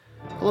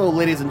Hello,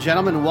 ladies and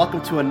gentlemen.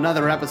 Welcome to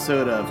another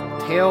episode of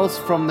Tales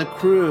from the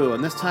Crew.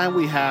 And this time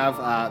we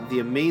have the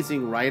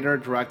amazing writer,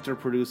 director,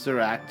 producer,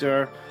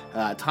 actor,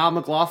 Tom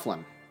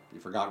McLaughlin.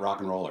 You forgot rock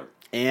and roller.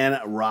 And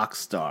rock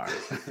star.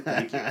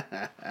 Thank you.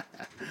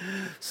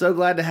 So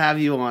glad to have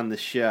you on the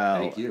show.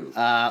 Thank you.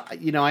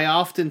 I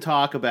often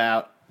talk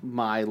about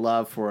my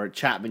love for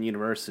Chapman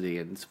University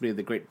and so many of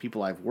the great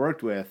people I've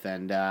worked with.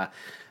 And, it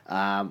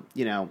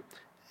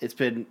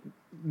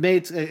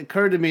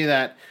occurred to me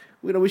that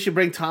we should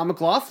bring Tom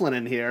McLaughlin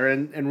in here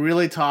and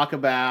really talk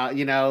about,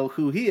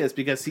 who he is,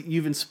 because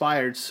you've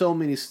inspired so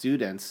many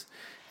students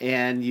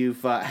and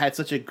you've had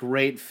such a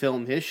great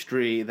film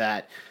history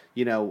that,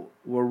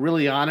 we're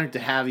really honored to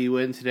have you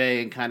in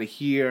today and kind of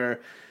hear,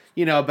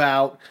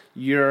 about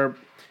your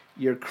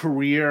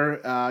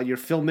career, your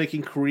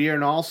filmmaking career,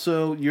 and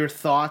also your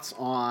thoughts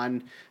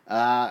on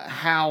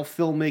how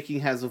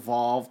filmmaking has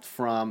evolved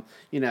from,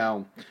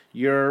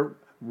 your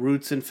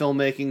roots in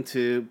filmmaking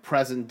to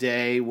present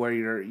day, where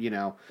you're,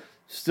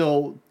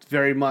 still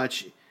very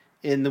much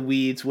in the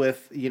weeds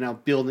with,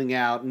 building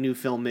out new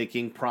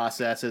filmmaking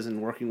processes and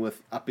working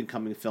with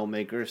up-and-coming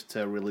filmmakers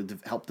to really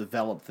help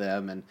develop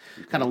them and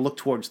kind of look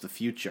towards the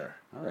future.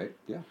 All right,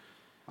 yeah.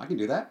 I can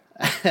do that.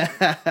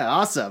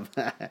 Awesome.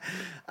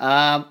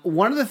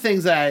 One of the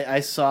things I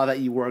saw that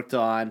you worked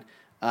on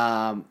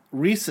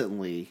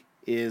recently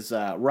is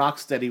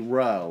Rocksteady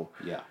Row.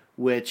 Yeah.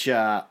 Which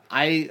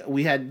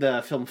we had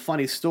the film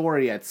Funny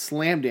Story at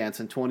Slamdance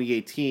in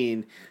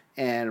 2018,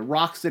 and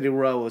Rocksteady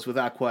Row was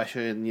without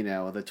question,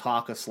 the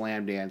talk of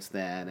Slamdance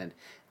then, and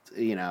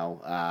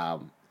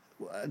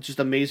just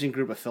amazing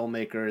group of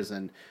filmmakers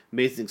and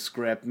amazing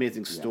script,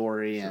 amazing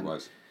story, sure and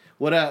was.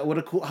 What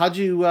a cool. How'd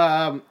you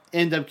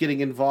end up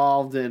getting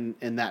involved in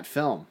that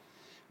film?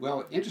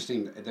 Well,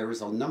 interesting, there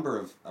was a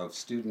number of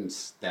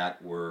students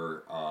that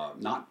were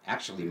not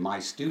actually my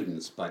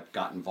students, but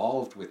got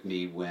involved with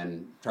me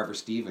when Trevor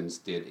Stevens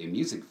did a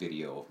music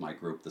video of my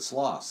group, The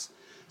Sloths.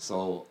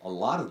 So a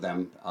lot of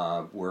them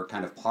were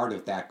kind of part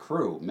of that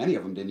crew. Many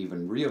of them didn't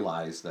even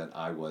realize that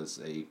I was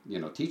a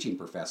teaching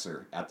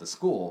professor at the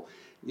school.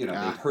 They'd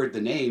heard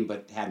the name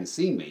but hadn't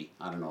seen me.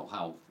 I don't know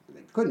how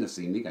they couldn't have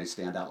seen me. I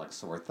stand out like a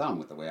sore thumb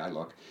with the way I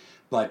look.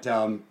 But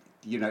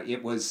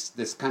it was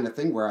this kind of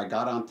thing where I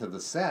got onto the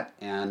set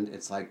and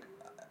it's like,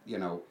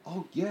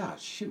 oh yeah,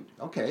 shoot,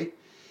 okay.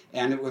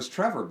 And it was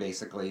Trevor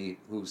basically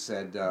who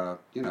said,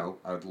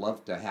 I'd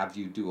love to have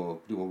you do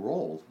a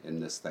role in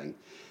this thing.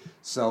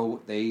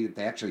 So they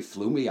actually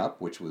flew me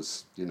up, which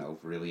was,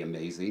 really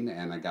amazing.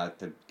 And I got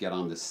to get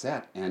on the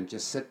set and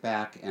just sit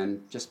back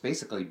and just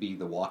basically be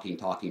the walking,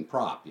 talking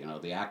prop,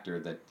 the actor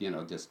that,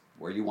 just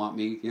where you want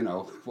me,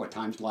 what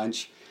time's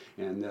lunch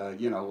and,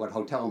 what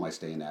hotel am I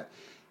staying at?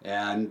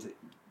 And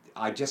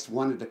I just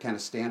wanted to kind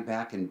of stand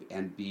back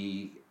and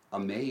be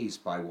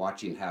amazed by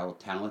watching how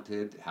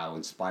talented, how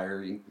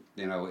inspiring,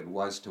 it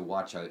was to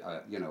watch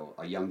a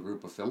young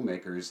group of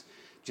filmmakers,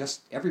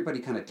 just everybody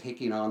kind of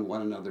taking on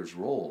one another's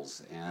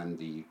roles, and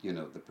the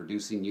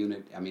producing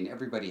unit. I mean,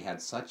 everybody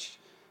had such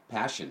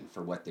passion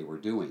for what they were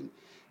doing.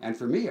 And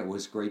for me, it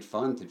was great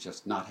fun to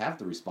just not have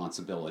the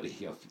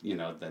responsibility of,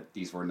 that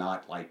these were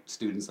not like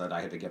students that I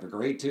had to give a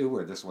grade to,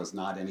 or this was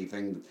not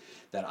anything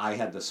that I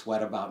had to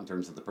sweat about in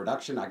terms of the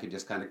production. I could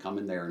just kind of come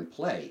in there and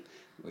play,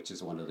 which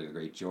is one of the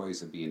great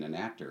joys of being an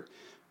actor.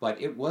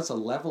 But it was a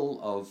level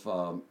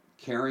of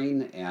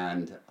caring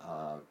and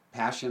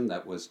passion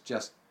that was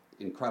just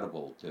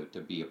incredible to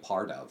be a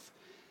part of.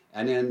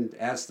 And then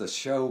as the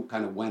show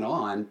kind of went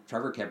on,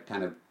 Trevor kept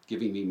kind of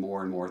giving me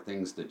more and more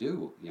things to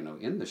do,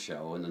 in the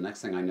show. And the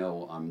next thing I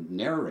know, I'm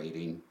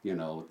narrating,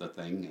 the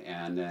thing.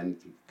 And then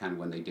kind of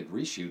when they did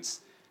reshoots,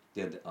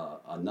 did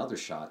another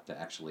shot to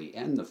actually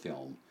end the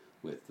film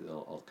with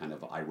a kind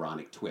of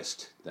ironic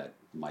twist that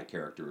my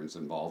character was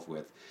involved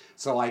with.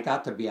 So I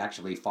got to be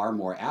actually far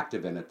more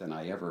active in it than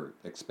I ever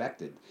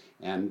expected.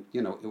 And,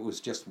 it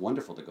was just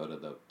wonderful to go to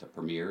the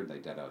premiere.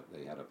 They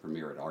had a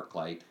premiere at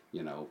ArcLight,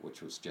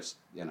 which was just,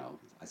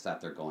 I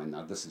sat there going,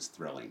 now this is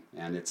thrilling.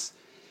 And it's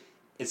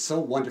so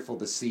wonderful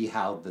to see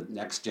how the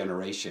next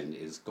generation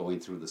is going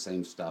through the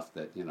same stuff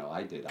that,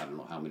 I did, I don't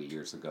know how many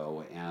years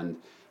ago. And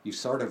you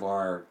sort of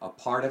are a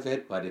part of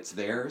it, but it's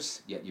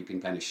theirs, yet you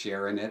can kind of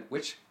share in it,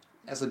 which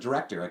as a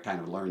director, I kind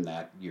of learned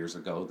that years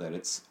ago, that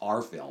it's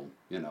our film.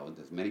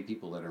 There's many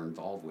people that are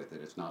involved with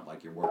it. It's not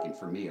like you're working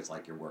for me. It's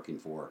like you're working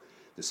for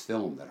this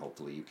film that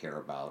hopefully you care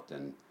about,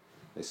 and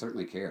they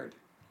certainly cared.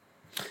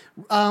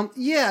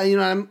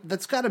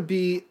 That's got to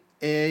be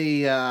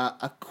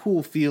a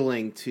cool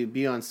feeling to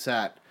be on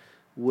set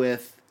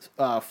with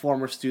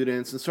former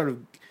students and sort of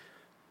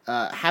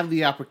have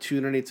the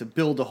opportunity to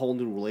build a whole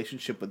new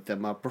relationship with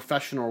them, a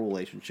professional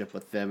relationship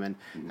with them, and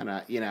kind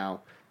of,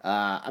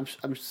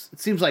 it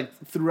seems like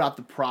throughout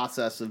the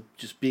process of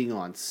just being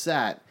on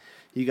set,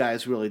 you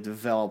guys really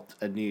developed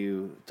a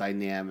new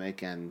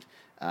dynamic, and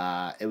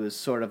it was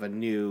sort of a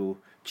new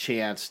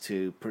chance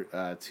to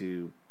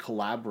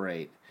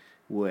collaborate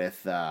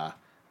with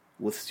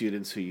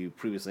students who you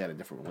previously had a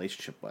different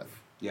relationship with.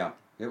 Yeah,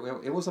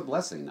 it was a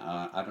blessing.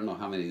 I don't know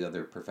how many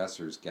other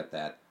professors get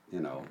that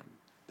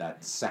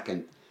that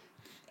second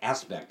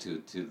aspect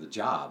to the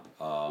job.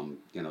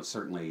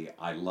 Certainly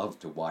I love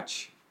to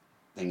watch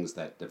things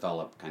that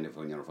develop kind of,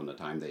 from the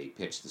time they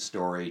pitch the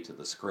story to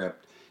the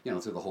script,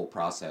 through the whole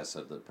process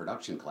of the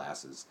production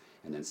classes,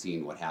 and then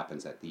seeing what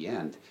happens at the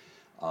end.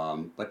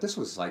 But this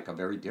was like a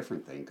very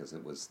different thing because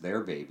it was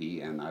their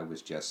baby, and I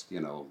was just,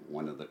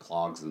 one of the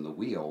clogs in the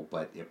wheel.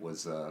 But it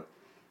was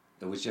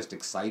just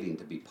exciting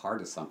to be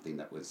part of something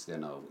that was,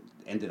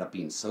 ended up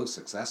being so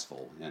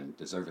successful, and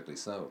deservedly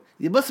so.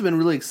 It must have been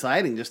really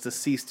exciting just to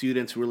see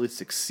students really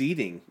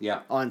succeeding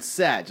on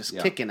set, just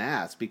kicking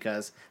ass,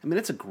 because,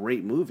 it's a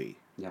great movie.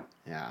 Yeah.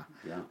 Yeah.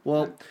 Yeah.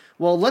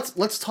 Well,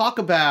 let's talk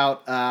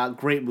about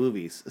great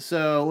movies.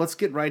 So let's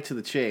get right to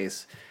the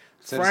chase.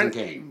 Citizen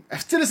Kane.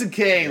 Citizen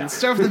Kane. Let's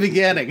start from the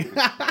beginning.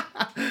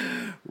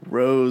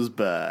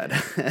 Rosebud.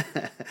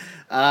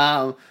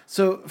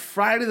 So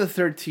Friday the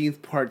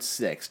 13th, Part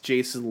 6,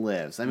 Jason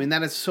Lives.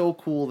 That is so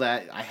cool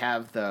that I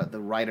have the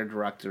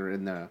writer-director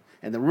in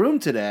the room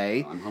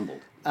today. I'm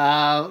humbled.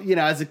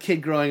 As a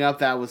kid growing up,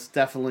 that was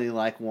definitely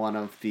like one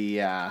of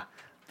the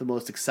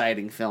most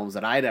exciting films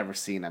that I'd ever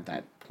seen at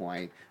that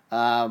point.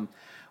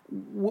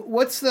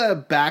 What's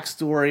the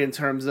backstory in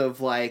terms of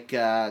like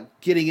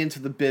getting into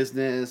the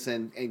business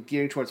and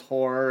gearing towards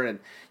horror, and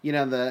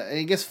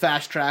I guess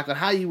fast track on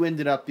how you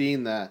ended up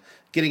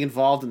getting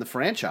involved in the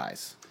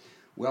franchise?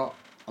 Well,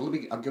 I'll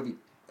give you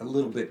a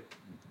little bit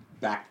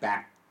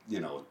back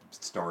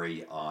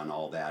story on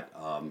all that.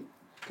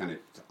 Kind of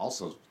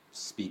also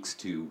speaks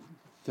to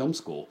film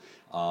school.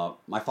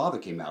 My father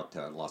came out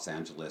to Los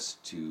Angeles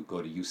to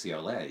go to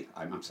UCLA.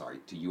 I'm sorry,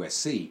 to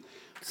USC.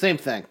 Same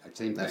thing.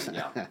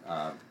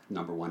 Yeah.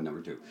 Number one,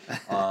 number two.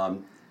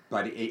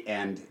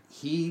 And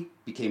he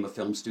became a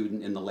film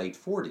student in the late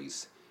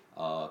 40s.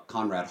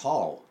 Conrad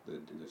Hall, the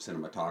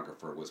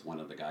cinematographer, was one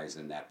of the guys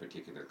in that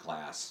particular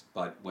class.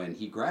 But when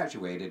he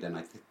graduated, and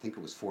I think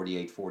it was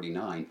 48,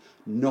 49,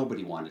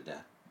 nobody wanted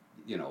to,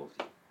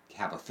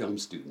 have a film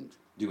student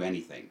do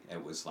anything.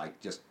 It was like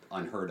just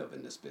unheard of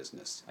in this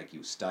business. Like,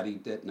 you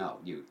studied it? No,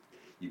 you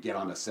get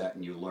on a set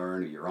and you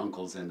learn, or your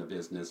uncle's in the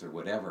business or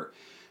whatever.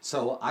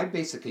 So I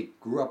basically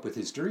grew up with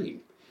his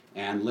dream.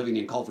 And living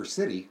in Culver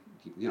City,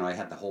 I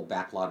had the whole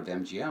back lot of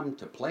MGM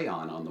to play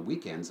on the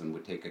weekends, and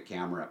would take a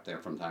camera up there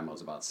from the time I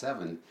was about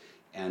 7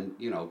 and,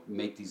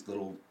 make these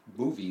little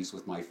movies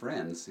with my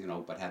friends,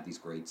 but had these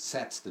great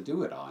sets to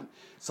do it on.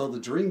 So the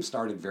dream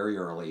started very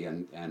early,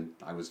 and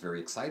I was very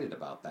excited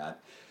about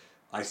that.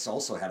 I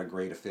also had a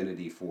great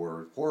affinity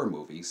for horror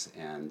movies,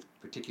 and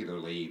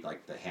particularly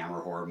like the Hammer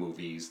horror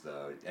movies,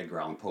 the Edgar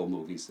Allan Poe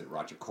movies that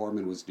Roger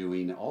Corman was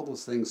doing. All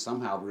those things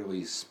somehow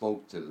really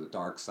spoke to the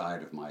dark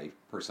side of my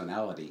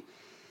personality.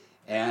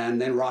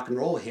 And then rock and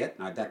roll hit,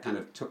 and that kind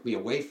of took me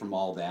away from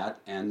all that.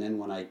 And then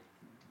when I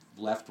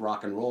left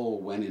rock and roll,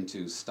 went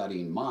into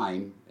studying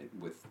mime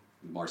with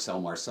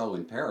Marcel Marceau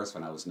in Paris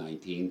when I was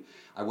 19,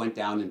 I went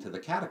down into the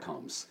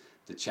catacombs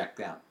to check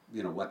out,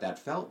 what that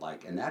felt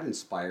like. And that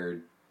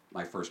inspired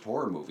my first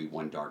horror movie,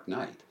 One Dark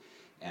Night.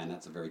 And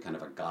that's a very kind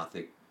of a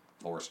gothic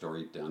horror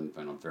story done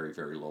on a very,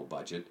 very low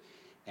budget.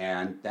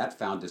 And that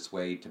found its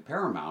way to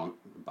Paramount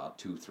about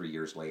 2-3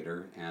 years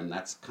later. And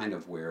that's kind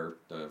of where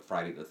the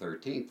Friday the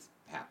 13th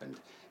happened,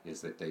 is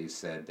that they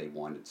said they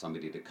wanted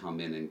somebody to come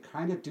in and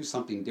kind of do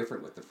something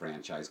different with the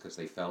franchise, because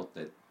they felt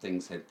that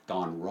things had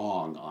gone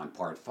wrong on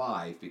Part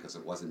 5 because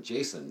it wasn't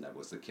Jason that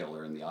was the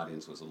killer, and the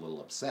audience was a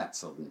little upset.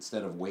 So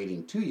instead of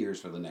waiting 2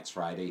 years for the next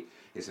Friday,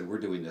 they said, we're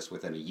doing this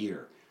within a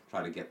year.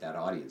 Try to get that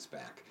audience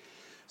back.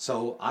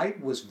 So I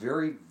was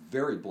very,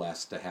 very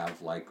blessed to have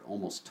like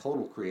almost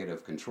total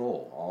creative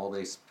control. All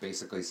they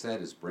basically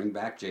said is bring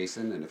back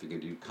Jason, and if you can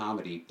do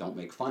comedy, don't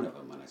make fun of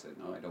him. And I said,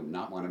 no, I do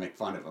not want to make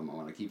fun of him. I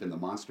want to keep in the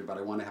monster, but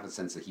I want to have a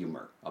sense of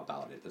humor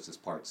about it. This is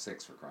Part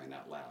 6, for crying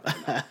out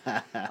loud.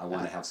 I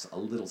want to have a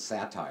little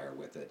satire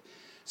with it.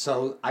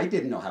 So I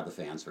didn't know how the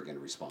fans were going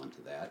to respond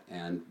to that.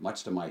 And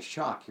much to my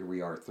shock, here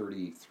we are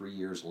 33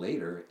 years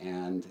later,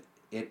 and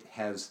it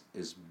has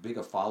as big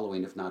a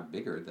following, if not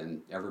bigger,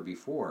 than ever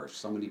before.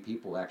 So many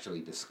people actually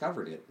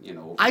discovered it,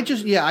 I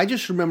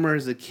just remember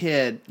as a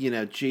kid,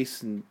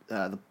 Jason,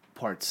 the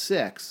Part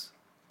 6,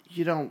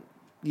 you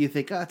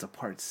think, oh, it's a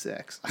Part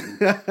 6.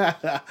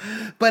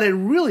 But it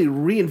really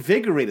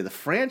reinvigorated the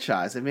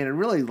franchise. It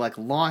really like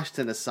launched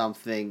into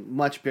something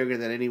much bigger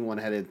than anyone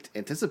had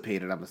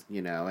anticipated,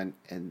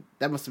 and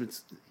that must have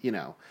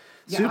been,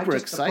 super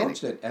exciting. I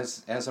just approached it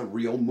as a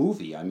real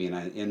movie.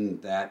 In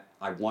that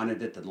I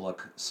wanted it to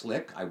look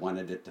slick. I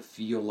wanted it to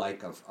feel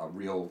like a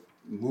real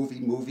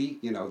movie,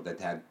 that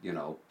had,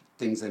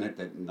 things in it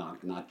that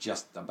not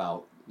just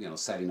about,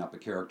 setting up a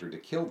character to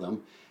kill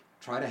them.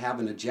 Try to have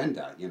an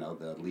agenda.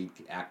 The lead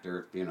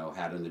actor,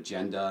 had an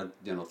agenda,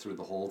 through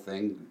the whole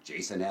thing.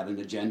 Jason had an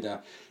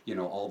agenda.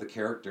 All the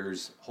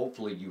characters,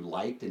 hopefully you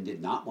liked and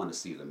did not want to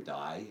see them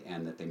die,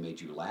 and that they made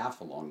you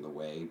laugh along the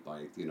way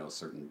by,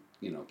 certain,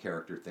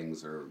 character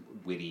things or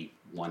witty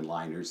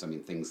one-liners.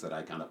 Things that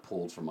I kind of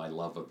pulled from my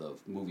love of the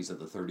movies of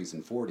the 30s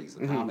and 40s,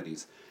 the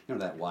comedies,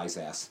 that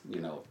wise-ass,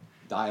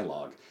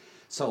 dialogue.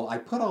 So I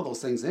put all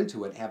those things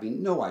into it,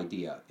 having no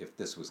idea if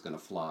this was going to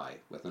fly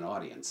with an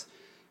audience.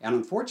 And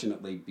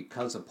unfortunately,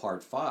 because of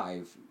part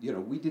 5,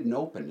 we didn't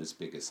open as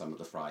big as some of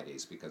the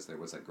Fridays because there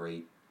was a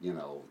great,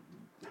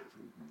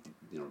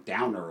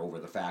 downer over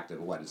the fact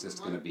of what is this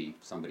going to be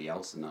somebody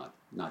else and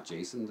not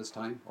Jason this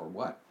time or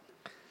what?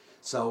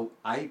 So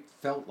I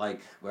felt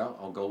like, well,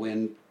 I'll go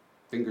in,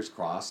 fingers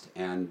crossed,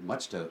 and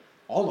much to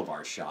all of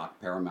our shock,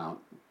 Paramount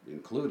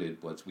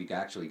included, was we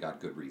actually got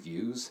good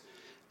reviews.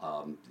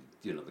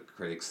 The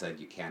critics said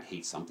you can't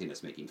hate something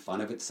that's making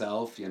fun of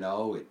itself.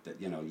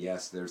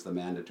 Yes, there's the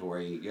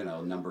mandatory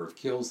number of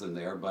kills in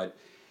there, but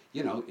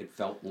it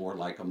felt more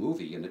like a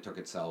movie, and it took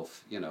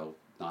itself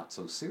not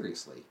so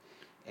seriously.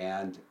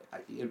 And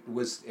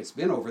it's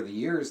been over the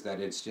years that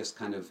it's just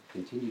kind of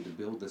continued to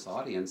build this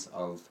audience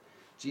of,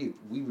 gee,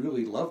 we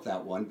really love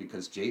that one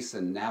because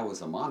Jason now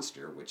is a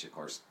monster, which of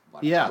course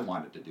what I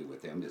wanted to do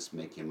with him is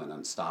make him an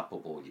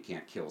unstoppable, you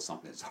can't kill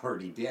something that's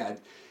already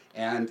dead.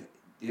 And,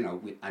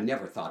 I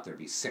never thought there'd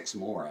be 6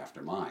 more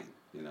after mine.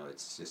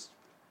 It's just,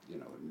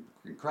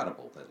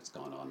 incredible that it's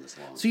gone on this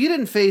long. So you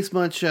didn't face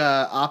much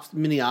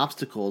many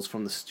obstacles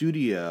from the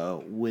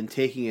studio when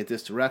taking it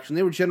this direction.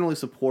 They were generally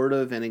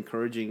supportive and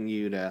encouraging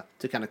you to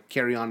kind of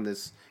carry on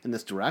in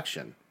this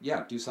direction.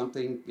 Yeah, do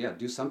something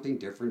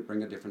different,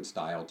 bring a different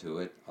style to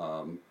it.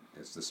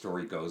 As the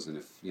story goes, and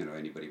if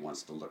anybody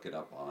wants to look it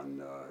up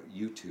on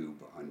YouTube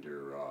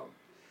under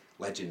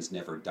Legends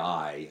Never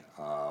Die,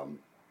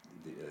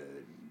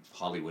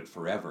 Hollywood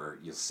Forever,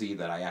 you'll see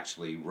that I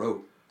actually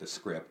wrote the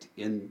script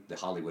in the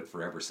Hollywood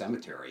Forever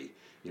cemetery.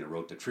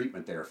 Wrote the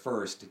treatment there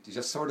first,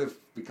 just sort of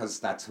because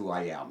that's who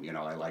I am.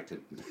 I like to.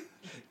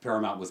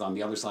 Paramount was on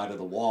the other side of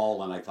the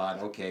wall, and I thought,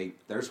 okay,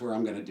 there's where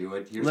I'm going to do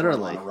it. Here's where I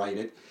want to write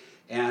it,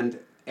 and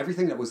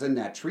everything that was in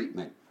that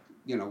treatment,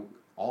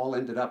 all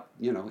ended up,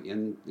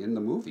 in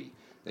the movie.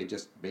 They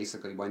just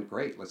basically went,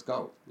 great, let's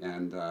go,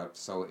 and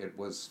so it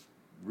was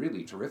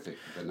really terrific.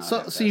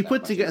 So you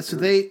put together. So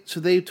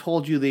they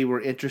told you they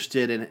were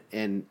interested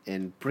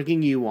in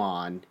bringing you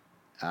on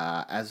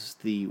as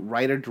the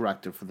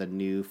writer-director for the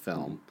new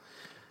film.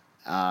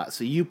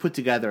 So you put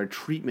together a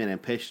treatment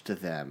and pitched to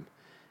them,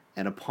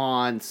 and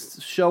upon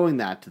showing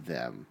that to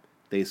them,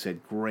 they said,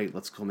 "Great,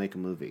 let's go make a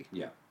movie."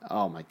 Yeah.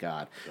 Oh my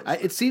God!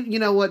 It seems,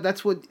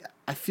 that's what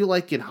I feel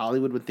like in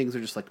Hollywood when things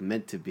are just like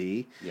meant to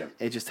be. Yeah.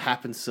 It just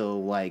happens so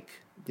like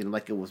it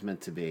was meant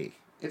to be.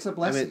 It's a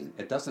blessing.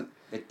 It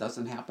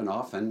doesn't happen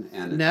often,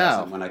 and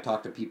when I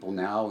talk to people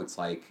now, it's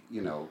like,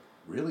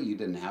 really, you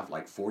didn't have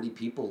like 40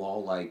 people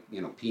all like,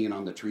 peeing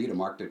on the tree to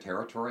mark their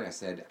territory? I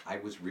said, I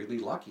was really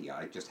lucky.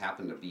 I just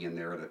happened to be in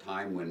there at a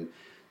time when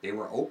they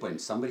were open.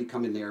 Somebody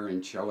come in there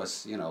and show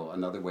us,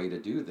 another way to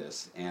do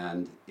this.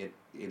 And it,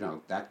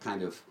 that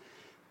kind of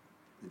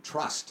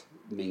trust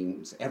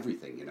means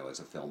everything,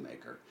 as a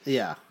filmmaker.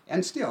 Yeah.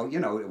 And still,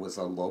 it was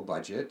a low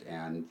budget,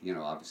 and,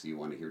 obviously you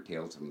want to hear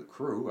tales from the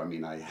crew. I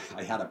mean, I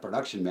had a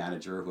production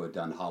manager who had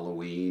done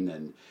Halloween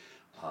and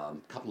a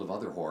couple of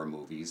other horror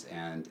movies,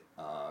 and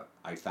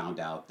I found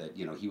out that,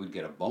 he would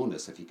get a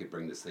bonus if he could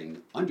bring this thing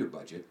under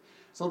budget.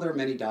 So there are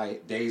many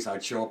days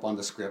I'd show up on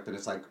the script, and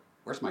it's like,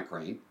 where's my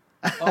crane?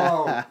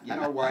 Oh, you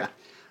know what?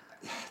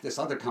 This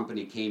other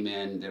company came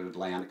in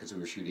Atlanta because we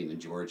were shooting in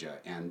Georgia,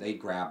 and they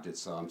grabbed it,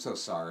 so I'm so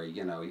sorry,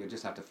 you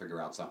just have to figure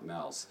out something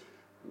else.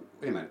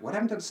 Wait a minute, what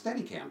happened to the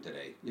Steadicam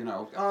today?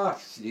 Oh,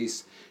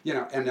 jeez.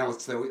 And now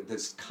it's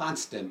this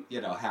constant,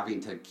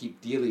 having to keep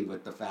dealing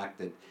with the fact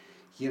that,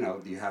 you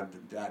have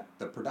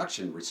the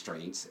production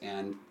restraints,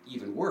 and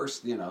even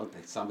worse,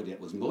 somebody that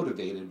was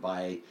motivated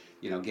by,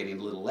 getting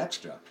a little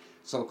extra.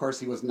 So, of course,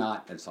 he was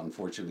not, as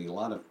unfortunately a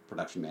lot of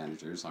production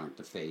managers aren't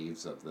the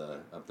faves of the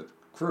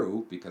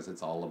crew, because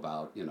it's all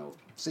about,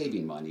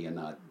 saving money and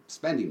not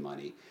spending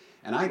money.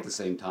 And I, at the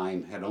same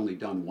time, had only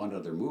done one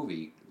other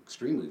movie,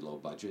 extremely low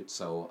budget,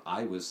 so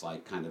I was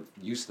like kind of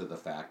used to the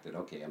fact that,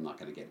 okay, I'm not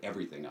going to get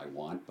everything I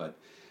want, but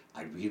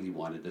I really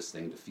wanted this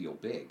thing to feel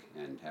big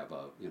and have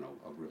a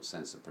real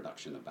sense of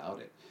production about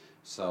it.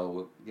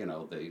 So,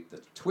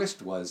 the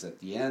twist was at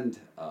the end,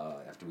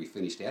 after we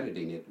finished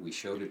editing it, we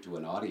showed it to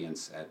an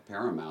audience at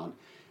Paramount,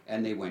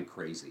 and they went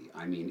crazy.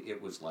 I mean, it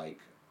was like,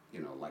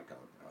 like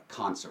a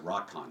concert,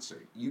 rock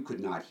concert. You could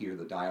not hear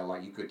the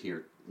dialogue. You could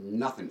hear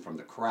nothing from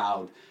the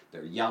crowd.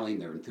 They're yelling,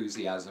 their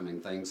enthusiasm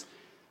and things.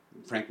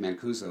 Frank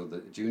Mancuso,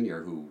 the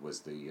junior, who was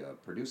the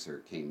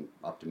producer, came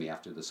up to me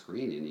after the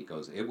screening, and he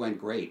goes, "It went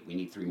great. We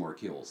need 3 more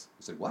kills."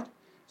 I said, "What?"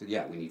 He said,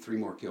 "Yeah, we need 3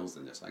 more kills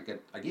than this."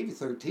 I gave you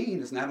 13.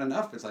 Isn't that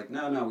enough? It's like,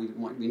 no,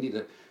 we need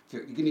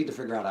to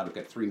figure out how to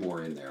get 3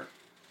 more in there.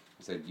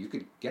 I said, "You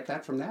could get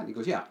that from that?" And he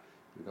goes, "Yeah."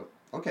 I go,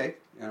 "Okay,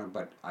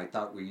 but I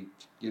thought we,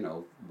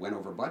 went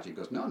over budget." He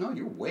goes, "No,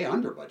 you're way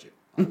under budget."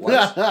 I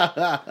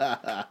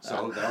was.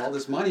 So all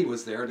this money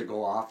was there to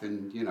go off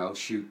and,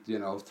 shoot,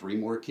 3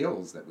 more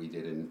kills that we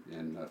did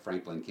in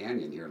Franklin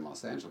Canyon here in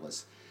Los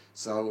Angeles.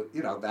 So,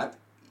 that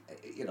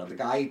the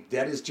guy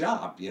did his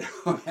job,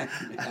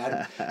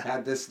 and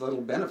had this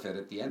little benefit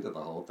at the end of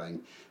the whole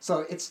thing.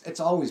 So it's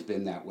always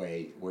been that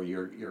way, where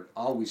you're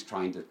always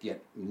trying to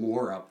get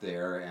more up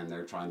there, and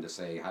they're trying to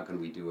say, how can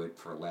we do it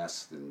for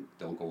less, and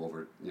don't go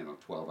over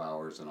 12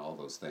 hours and all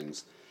those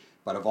things.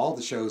 But of all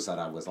the shows that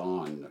I was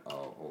on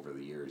over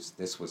the years,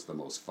 this was the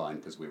most fun,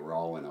 because we were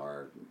all in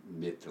our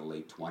mid to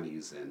late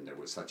 20s, and there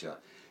was such a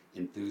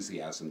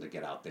enthusiasm to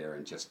get out there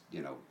and just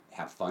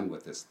have fun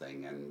with this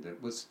thing. And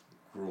it was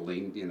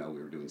grueling. We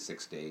were doing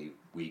 6-day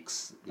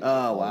weeks,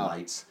 all wow.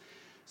 nights.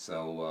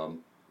 So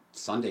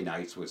Sunday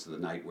nights was the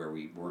night where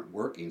we weren't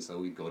working, so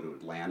we'd go to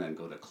Atlanta and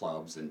go to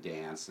clubs and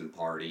dance and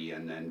party,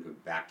 and then go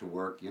back to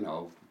work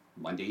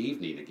Monday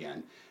evening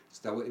again.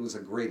 So it was a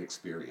great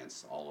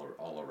experience all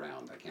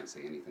around. I can't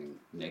say anything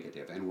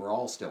negative. And we're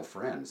all still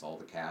friends, all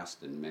the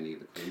cast and many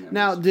of the crew members.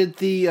 Now, did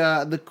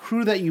the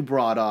crew that you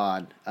brought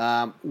on,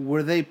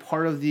 were they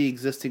part of the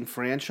existing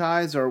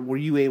franchise, or were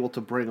you able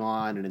to bring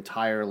on an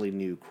entirely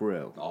new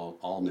crew?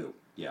 All new,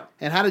 yeah.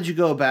 And how did you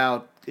go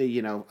about,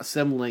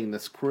 assembling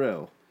this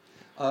crew?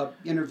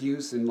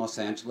 Interviews in Los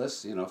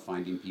Angeles,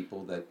 finding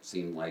people that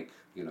seemed like,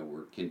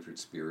 were kindred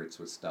spirits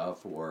with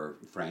stuff, or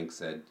Frank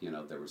said,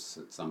 there was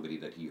somebody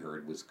that he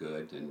heard was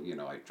good,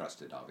 and, I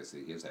trusted,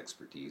 obviously, his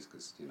expertise,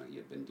 because, he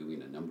had been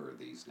doing a number of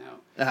these now.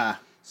 Uh-huh.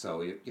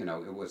 So,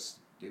 it was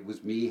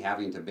me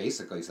having to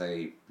basically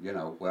say,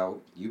 well,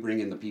 you bring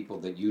in the people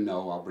that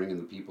I'll bring in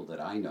the people that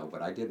I know,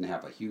 but I didn't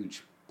have a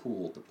huge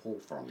pool to pull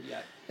from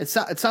yet. It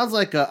sounds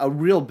like a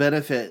real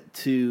benefit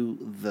to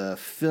the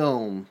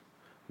film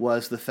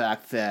was the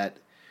fact that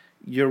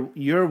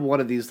you're one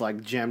of these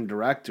like gem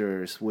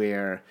directors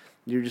where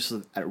you're just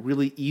a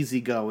really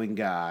easygoing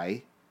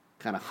guy,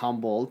 kind of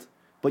humbled,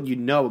 but you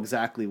know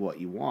exactly what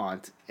you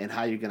want and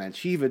how you're going to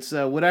achieve it.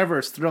 So whatever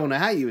is thrown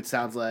at you, it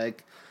sounds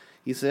like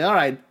you say, all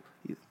right,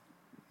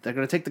 they're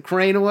going to take the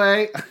crane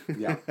away.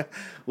 Yeah.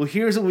 Well,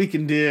 here's what we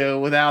can do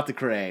without the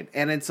crane.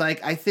 And it's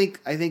like, I think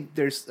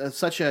there's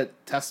such a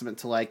testament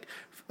to like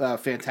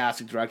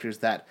fantastic directors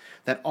that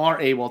are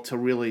able to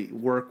really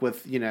work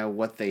with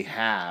what they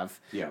have,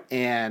 yeah,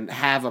 and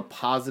have a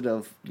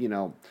positive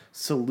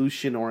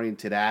solution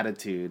oriented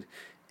attitude,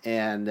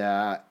 and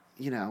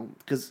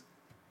because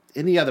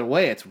any other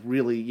way it's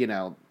really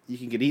you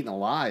can get eaten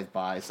alive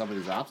by some of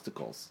these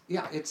obstacles.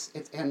 Yeah, it's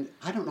and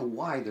I don't know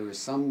why there is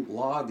some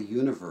law of the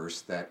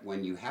universe that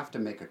when you have to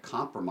make a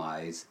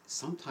compromise,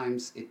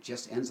 sometimes it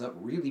just ends up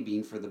really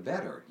being for the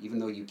better, even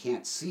though you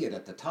can't see it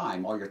at the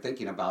time. All you're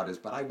thinking about is,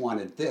 but I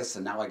wanted this,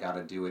 and now I got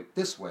to do it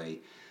this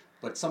way.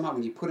 But somehow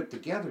when you put it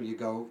together, you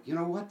go, you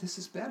know what, this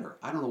is better.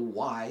 I don't know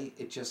why,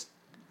 it just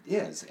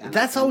is. And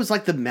that's always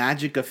like the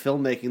magic of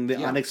filmmaking. The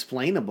yeah,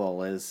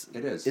 unexplainable is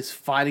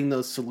finding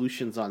those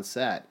solutions on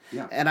set.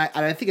 Yeah. And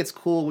I think it's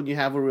cool when you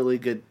have a really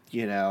good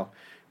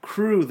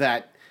crew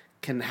that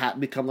can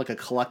become like a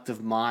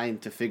collective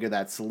mind to figure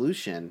that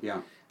solution.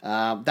 Yeah.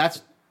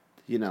 That's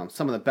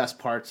some of the best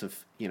parts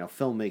of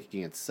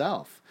filmmaking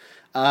itself.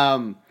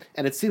 And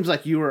it seems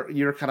like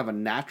you're kind of a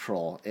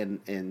natural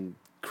in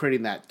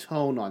creating that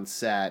tone on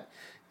set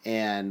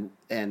and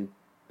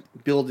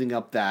building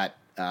up that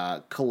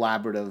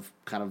collaborative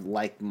kind of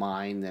like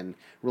mind, and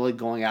really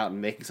going out and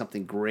making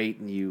something great.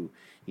 And you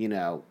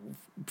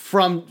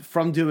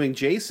from doing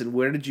Jason,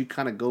 where did you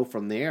kind of go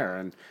from there?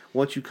 And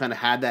once you kind of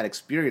had that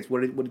experience,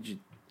 what did you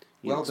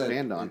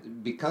expand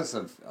on? Because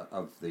of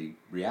the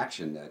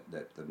reaction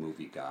that the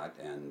movie got,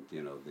 and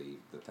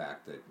the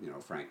fact that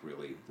Frank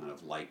really kind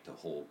of liked the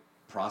whole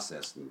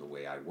process and the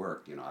way I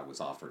worked. I was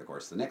offered, of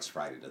course, the next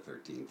Friday the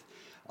 13th.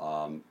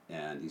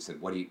 And he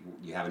said, "What do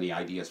you have any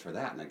ideas for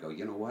that?" And I go,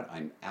 "You know what?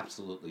 I'm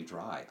absolutely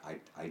dry.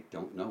 I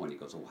don't know." And he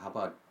goes, "Well, how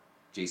about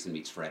Jason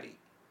Meets Freddy?"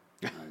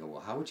 And I go,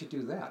 "Well, how would you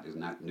do that?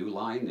 Isn't that New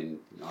Line and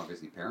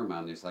obviously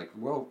Paramount?" And he's like,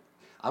 "Well,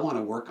 I want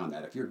to work on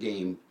that. If you're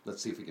game,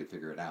 let's see if we can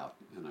figure it out."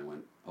 And I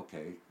went,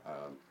 "Okay,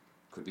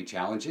 could be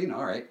challenging.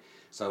 All right."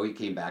 So he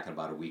came back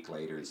about a week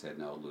later and said,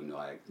 "No,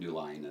 New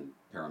Line and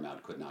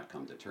Paramount could not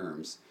come to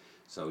terms.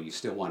 So you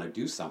still want to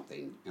do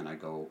something?" And I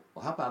go,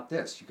 "Well, how about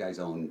this? You guys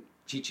own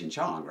Cheech and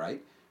Chong,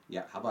 right?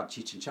 Yeah, how about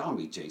Cheech and Chong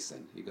meet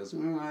Jason?" He goes,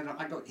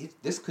 I go,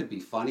 "This could be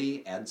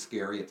funny and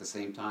scary at the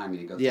same time." And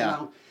he goes,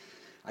 "Yeah,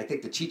 I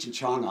think the Cheech and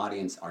Chong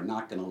audience are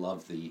not going to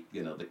love the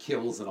the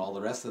kills and all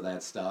the rest of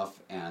that stuff,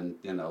 and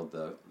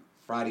the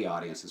Friday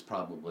audience is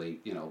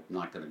probably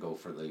not going to go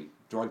for the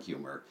drug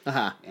humor."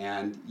 Uh-huh.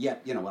 And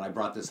yet when I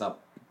brought this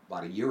up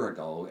about a year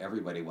ago,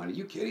 everybody went, "Are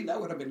you kidding? That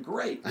would have been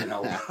great."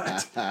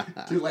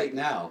 Too late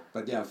now.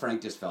 But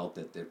Frank just felt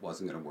that it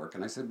wasn't going to work,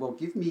 and I said, "Well,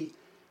 give me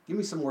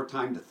some more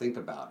time to think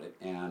about it."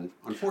 And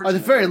unfortunately, or at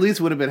the very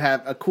least, would have been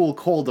have a cool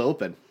cold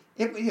open.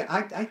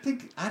 I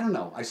think, I don't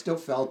know. I still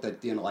felt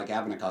that like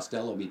Abbott and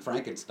Costello meet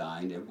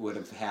Frankenstein, it would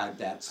have had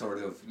that sort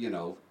of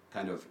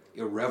kind of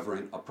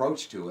irreverent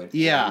approach to it.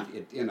 Yeah.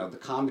 And the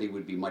comedy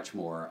would be much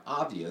more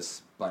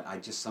obvious. But I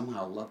just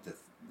somehow love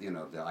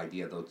the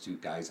idea of those two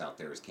guys out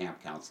there as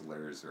camp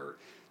counselors or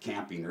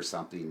camping or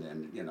something,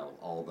 and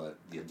all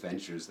the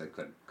adventures that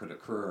could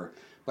occur,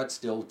 but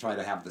still try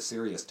to have the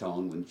serious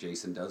tone when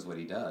Jason does what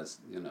he does.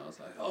 It's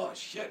like, oh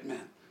shit,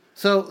 man.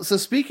 So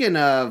speaking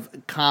of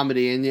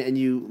comedy, and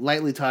you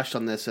lightly touched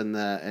on this in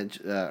the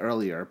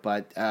earlier,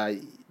 but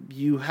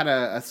you had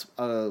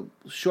a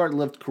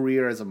short-lived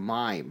career as a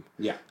mime.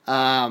 Yeah.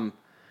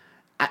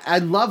 I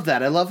love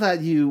that. I love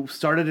that you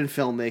started in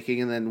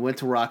filmmaking and then went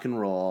to rock and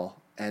roll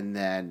and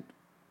then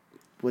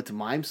went to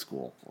mime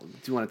school. Do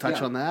you want to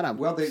touch on that?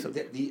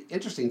 The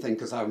interesting thing,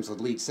 because I was the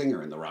lead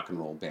singer in the rock and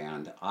roll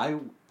band, I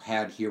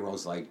had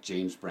heroes like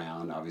James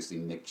Brown, obviously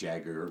Mick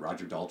Jagger,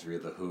 Roger Daltrey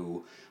of The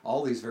Who,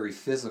 all these very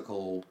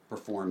physical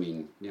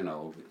performing,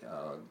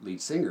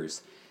 lead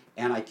singers.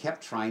 And I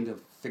kept trying to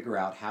figure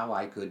out how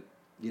I could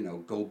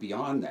go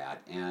beyond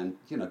that, and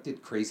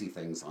did crazy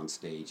things on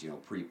stage.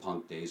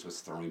 Pre-punk days was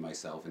throwing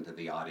myself into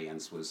the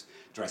audience, was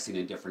dressing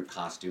in different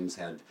costumes,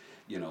 had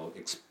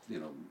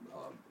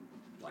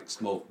like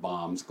smoke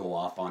bombs go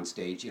off on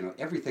stage.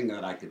 Everything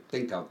that I could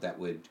think of that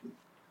would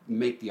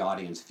make the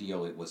audience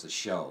feel it was a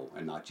show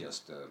and not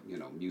just a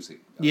music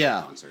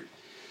concert.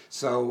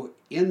 So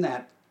in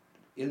that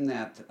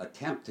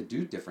attempt to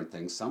do different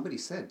things, somebody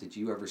said, "Did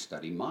you ever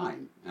study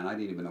mime?" And I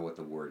didn't even know what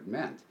the word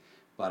meant,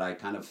 but I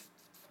kind of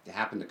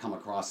happened to come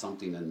across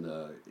something in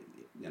the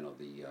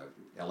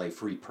LA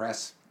Free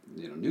Press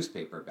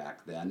newspaper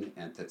back then,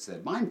 and that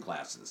said mime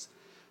classes.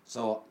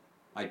 So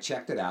I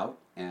checked it out,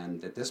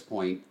 and at this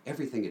point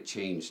everything had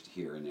changed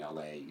here in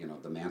LA.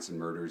 The Manson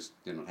murders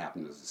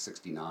happened in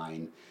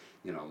 '69.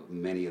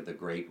 Many of the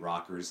great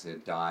rockers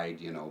had died,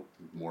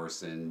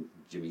 Morrison,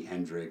 Jimi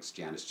Hendrix,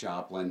 Janis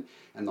Joplin,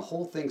 and the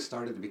whole thing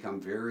started to become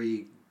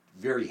very,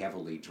 very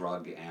heavily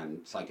drug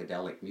and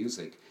psychedelic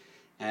music.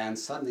 And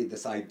suddenly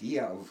this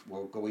idea of,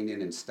 going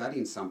in and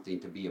studying something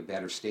to be a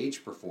better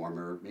stage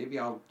performer, maybe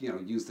I'll,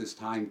 use this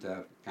time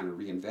to kind of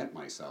reinvent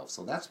myself.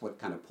 So that's what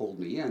kind of pulled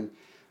me in.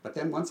 But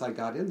then once I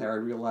got in there, I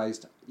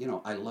realized,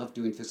 I love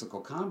doing physical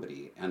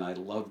comedy. And I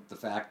loved the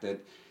fact that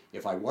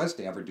if I was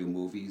to ever do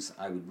movies,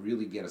 I would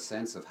really get a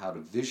sense of how to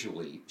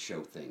visually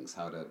show things,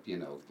 how to,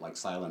 like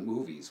silent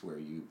movies where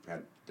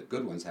the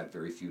good ones had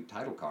very few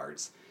title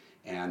cards.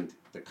 And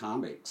the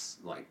comics,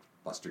 like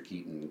Buster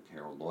Keaton,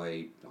 Harold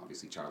Lloyd,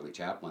 obviously Charlie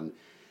Chaplin,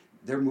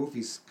 their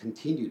movies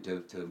continue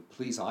to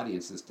please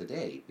audiences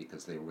today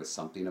because there was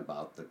something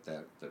about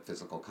the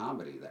physical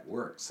comedy that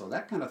worked. So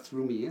that kind of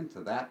threw me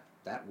into that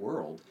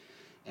world.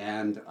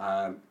 And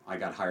I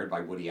got hired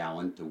by Woody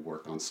Allen to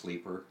work on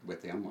Sleeper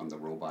with him on the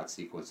robot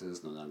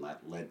sequences, and then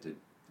that led to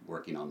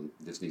working on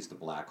Disney's The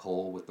Black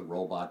Hole with the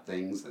robot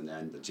things, and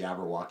then the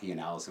Jabberwocky and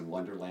Alice in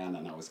Wonderland,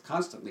 and I was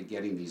constantly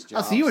getting these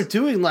jobs. Oh, so you were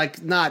doing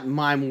not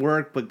mime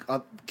work,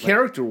 but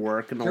character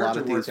work in a lot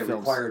of these films. Character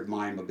work that required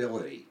mime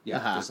ability,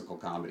 physical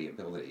comedy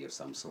ability of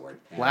some sort.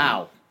 And,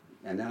 wow.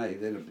 And then I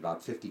did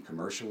about 50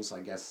 commercials, I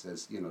guess,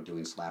 as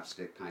doing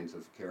slapstick kinds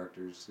of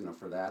characters,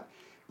 for that.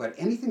 But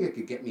anything that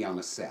could get me on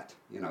a set,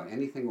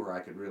 anything where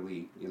I could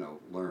really,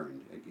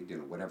 learn,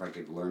 whatever I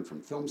could learn from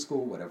film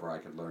school, whatever I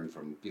could learn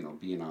from,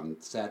 being on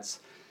sets.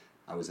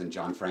 I was in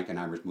John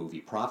Frankenheimer's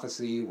movie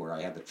Prophecy, where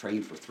I had to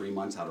train for 3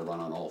 months how to run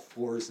on all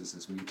fours as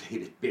this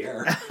mutated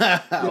bear,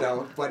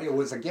 But it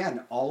was,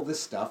 again, all this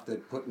stuff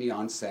that put me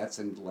on sets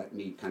and let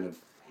me kind of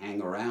hang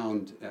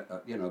around,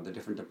 the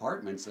different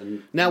departments.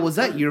 And now, was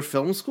that your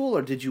film school,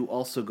 or did you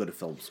also go to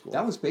film school?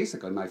 That was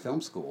basically my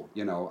film school.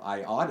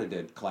 I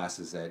audited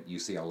classes at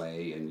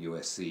UCLA and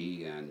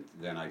USC, and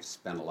then I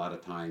spent a lot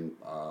of time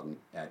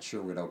at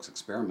Sherwood Oaks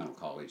Experimental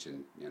College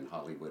in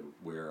Hollywood,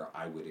 where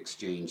I would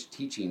exchange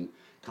teaching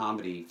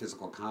comedy,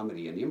 physical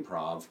comedy, and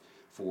improv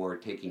for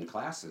taking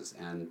classes.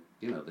 And,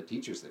 the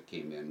teachers that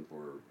came in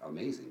were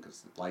amazing,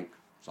 because like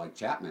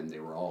Chapman, they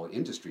were all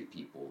industry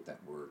people that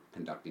were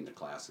conducting the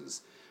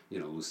classes.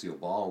 Lucille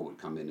Ball would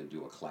come in and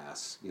do a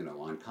class,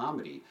 on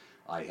comedy.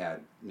 I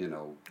had,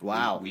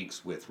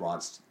 weeks with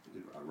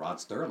Rod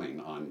Sterling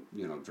on,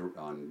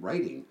 on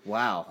writing.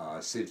 Wow.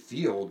 Sid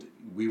Field,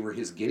 we were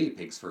his guinea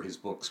pigs for his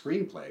book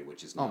Screenplay,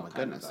 which is now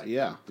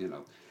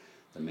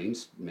the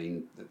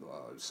main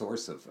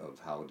source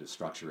of how to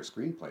structure a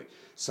screenplay.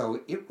 So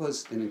it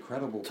was an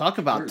incredible Talk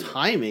about period.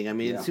 timing. I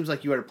mean, It seems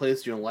like you were at a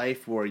place in your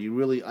life where you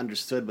really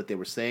understood what they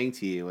were saying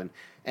to you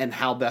and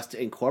how best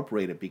to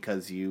incorporate it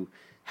because you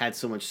had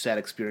so much set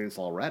experience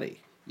already.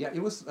 Yeah,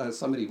 it was,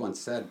 somebody once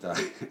said,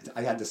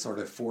 I had this sort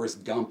of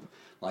Forrest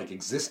Gump-like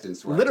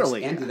existence where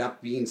Literally, I just ended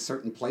up being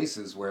certain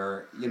places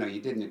where, you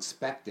didn't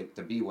expect it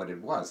to be what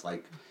it was,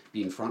 like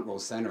being front row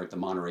center at the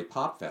Monterey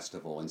Pop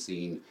Festival and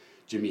seeing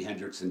Jimi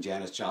Hendrix and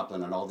Janis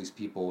Joplin and all these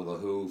people with The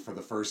Who for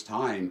the first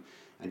time,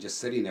 and just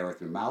sitting there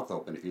with your mouth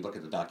open. If you look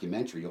at the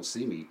documentary, you'll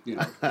see me,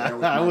 there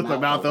with my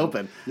mouth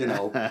open.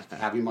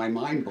 Having my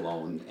mind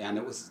blown. And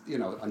it was,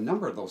 a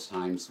number of those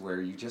times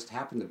where you just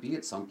happen to be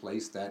at some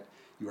place that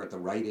you were at the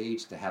right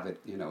age to have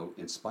it,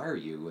 inspire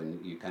you,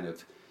 and you kind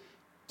of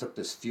took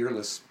this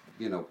fearless,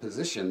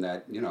 position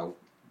that,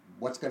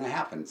 what's going to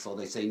happen? So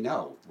they say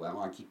no. Well,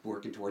 I keep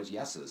working towards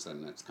yeses,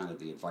 and that's kind of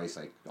the advice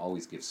I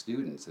always give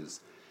students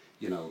is,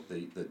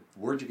 the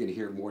word you're going to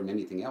hear more than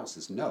anything else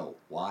is no.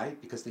 Why?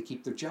 Because they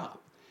keep their job.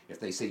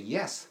 If they say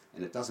yes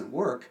and it doesn't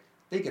work,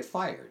 they get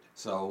fired.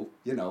 So,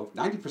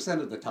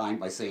 90% of the time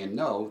by saying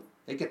no,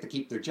 they get to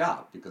keep their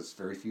job because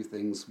very few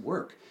things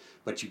work.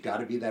 But you've got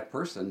to be that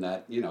person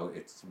that,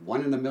 it's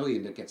 1 in a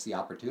million that gets the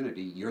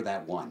opportunity. You're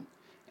that one.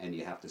 And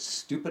you have to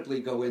stupidly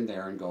go in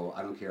there and go,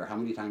 I don't care how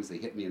many times they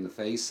hit me in the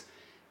face,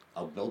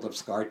 I'll build up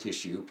scar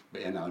tissue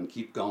and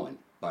keep going.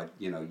 But,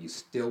 you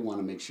still want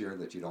to make sure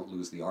that you don't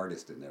lose the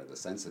artist in there, the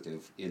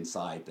sensitive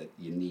inside that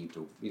you need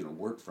to,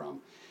 work from.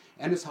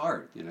 And it's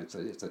hard,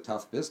 it's a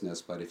tough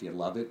business, but if you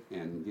love it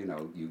and,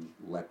 you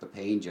let the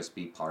pain just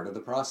be part of the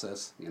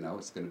process,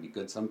 it's going to be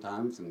good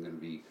sometimes and going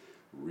to be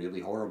really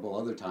horrible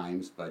other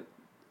times, but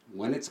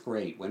when it's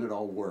great, when it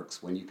all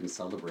works, when you can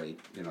celebrate,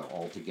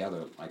 all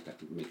together, like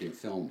making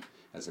film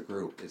as a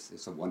group,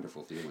 it's a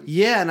wonderful feeling.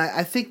 Yeah, and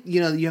I think,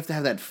 you have to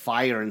have that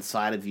fire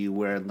inside of you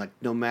where, like,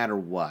 no matter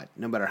what,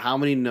 no matter how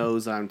many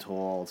no's I'm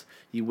told,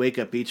 you wake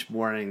up each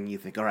morning, you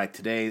think, all right,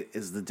 today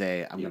is the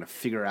day I'm going to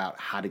figure out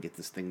how to get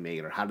this thing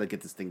made or how to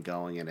get this thing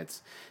going, and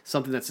it's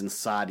something that's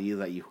inside of you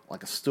that you,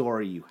 like a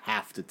story you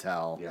have to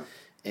tell. Yeah.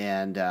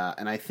 And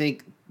I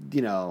think,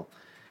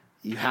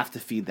 you have to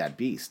feed that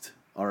beast,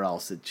 or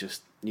else it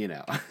just,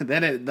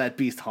 then that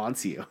beast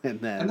haunts you.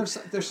 And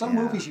there's some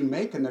movies you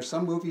make, and there's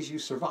some movies you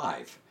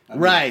survive.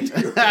 Right.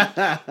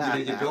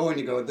 You go and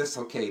you go, this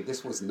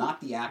was not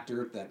the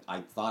actor that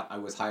I thought I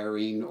was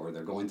hiring, or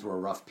they're going through a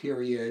rough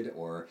period,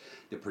 or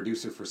the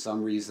producer for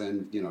some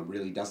reason,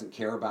 really doesn't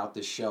care about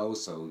this show,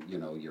 so,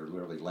 you're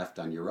literally left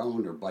on your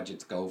own, or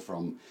budgets go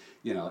from,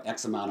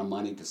 X amount of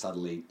money to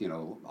suddenly,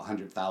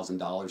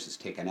 $100,000 is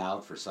taken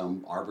out for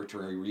some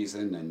arbitrary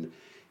reason, and,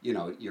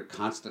 you're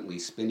constantly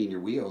spinning your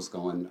wheels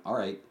going, all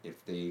right,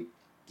 if they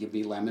give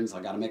me lemons,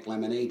 I got to make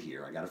lemonade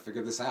here. I got to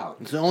figure this out.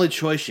 It's the only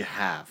choice you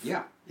have.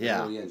 Yeah. Yeah.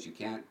 It really is. You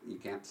can't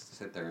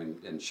sit there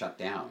and shut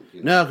down.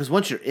 No, because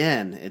once you're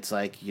in, it's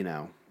like,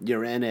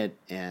 you're in it,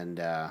 and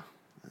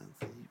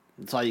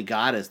it's all you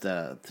got is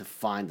to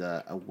find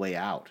a way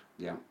out.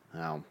 Yeah.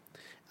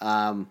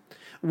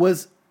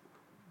 Was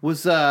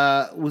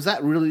that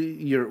really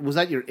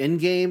your end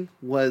game?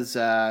 Was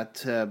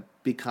to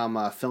become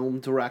a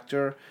film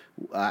director?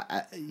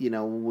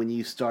 When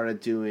you started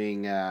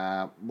doing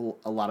a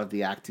lot of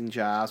the acting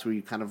jobs, were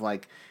you kind of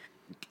like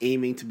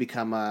aiming to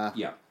become a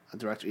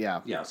director? Yeah.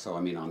 Yeah. So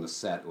on the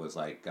set it was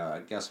like,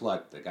 guess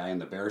what? The guy in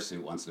the bear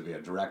suit wants to be a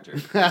director,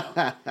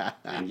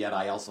 and yet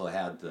I also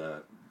had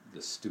the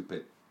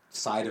stupid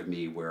side of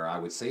me where I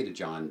would say to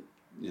John,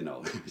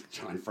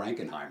 John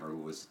Frankenheimer, who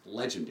was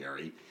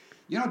legendary.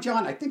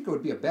 John, I think it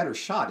would be a better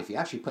shot if you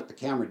actually put the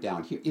camera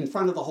down here in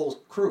front of the whole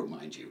crew,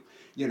 mind you.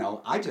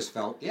 I just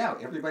felt,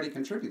 everybody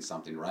contributes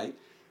something, right?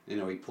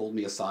 He pulled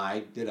me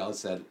aside,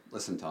 said,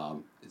 listen,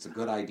 Tom, it's a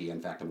good idea.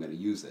 In fact, I'm going to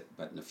use it.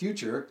 But in the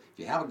future, if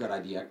you have a good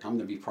idea, come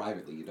to me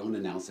privately. You don't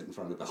announce it in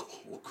front of the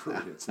whole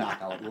crew. It's not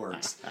how it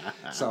works.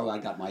 So I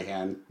got my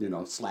hand,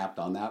 slapped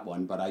on that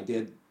one. But I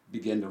did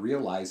begin to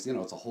realize,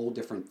 it's a whole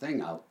different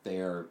thing out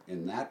there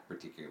in that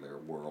particular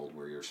world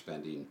where you're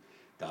spending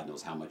God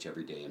knows how much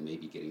every day and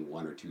maybe getting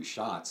 1 or 2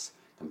 shots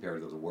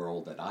compared to the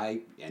world that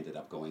I ended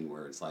up going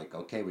where it's like,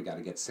 okay, we got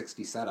to get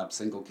 60 setups,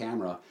 single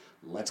camera,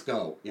 let's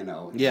go,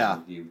 Yeah.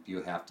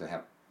 You have to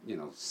have,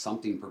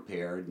 something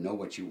prepared, know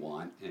what you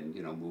want, and,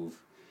 move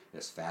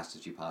as fast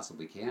as you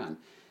possibly can.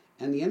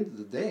 And at the end of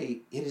the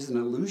day, it is an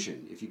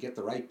illusion. If you get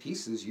the right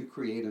pieces, you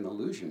create an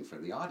illusion for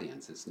the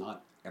audience. It's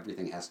not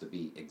everything has to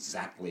be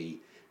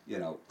exactly,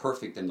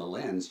 perfect in the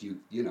lens.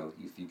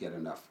 If you get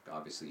enough,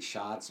 obviously,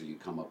 shots or you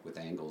come up with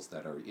angles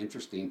that are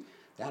interesting,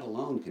 that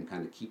alone can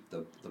kind of keep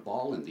the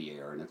ball in the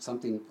air. And it's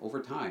something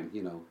over time,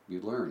 you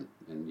learn.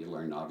 And you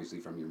learn, obviously,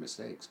 from your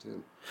mistakes,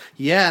 too.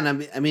 Yeah,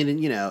 and I mean,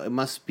 it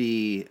must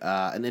be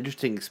an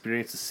interesting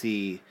experience to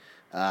see,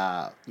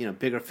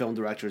 bigger film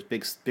directors,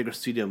 bigger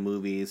studio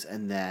movies,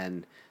 and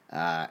then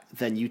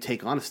you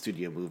take on a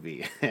studio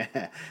movie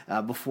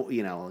before,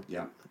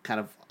 kind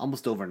of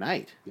almost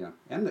overnight. Yeah,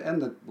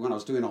 and when I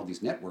was doing all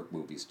these network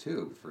movies,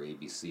 too, for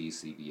ABC,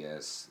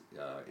 CBS,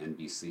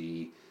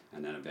 NBC,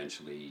 and then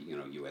eventually,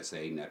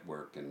 USA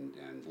Network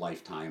and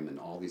Lifetime and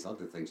all these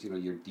other things,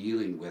 you're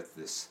dealing with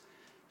this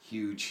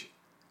huge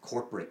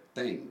corporate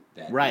thing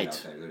that, right.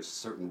 That there's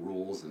certain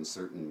rules and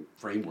certain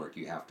framework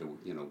you have to,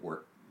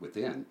 work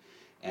within.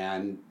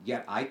 And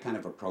yet I kind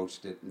of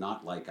approached it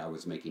not like I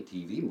was making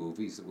TV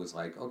movies. It was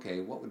like,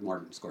 okay, what would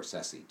Martin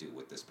Scorsese do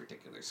with this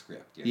particular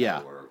script?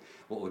 Yeah. Or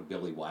what would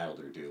Billy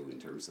Wilder do in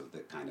terms of the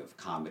kind of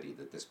comedy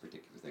that this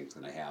particular thing's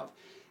going to have?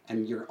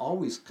 And you're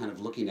always kind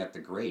of looking at the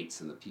greats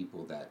and the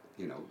people that,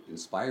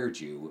 inspired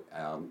you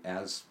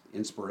as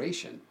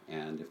inspiration.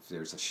 And if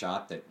there's a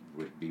shot that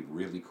would be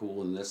really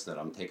cool in this that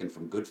I'm taking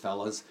from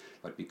Goodfellas,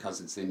 but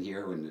because it's in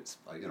here and it's,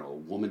 a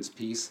woman's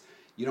piece,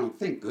 you don't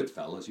think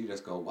Goodfellas, you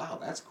just go, wow,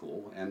 that's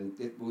cool. And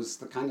it was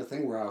the kind of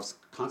thing where I was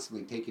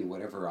constantly taking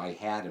whatever I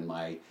had in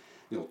my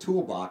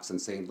toolbox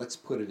and saying, let's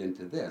put it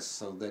into this,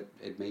 so that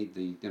it made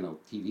the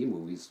TV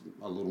movies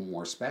a little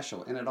more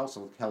special, and it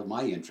also held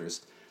my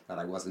interest, that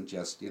I wasn't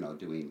just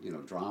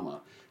doing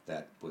drama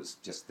that was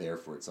just there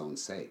for its own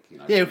sake.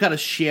 Yeah, you're kind of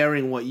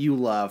sharing what you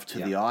love to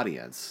the Yeah.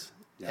 audience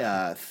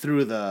Yeah.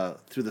 through the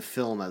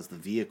film as the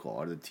vehicle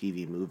or the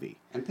TV movie.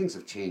 And things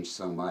have changed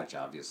so much.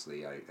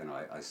 Obviously,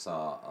 I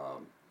saw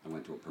I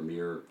went to a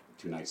premiere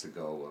 2 nights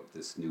ago of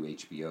this new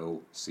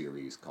HBO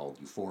series called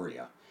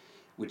Euphoria,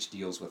 which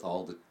deals with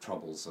all the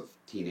troubles of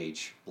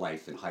teenage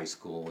life in high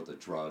school, the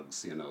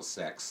drugs,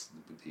 sex,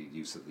 the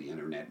use of the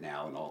internet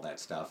now, and all that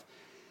stuff.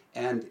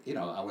 And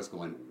I was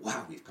going,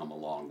 wow, we've come a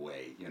long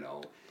way.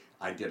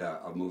 I did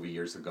a movie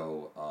years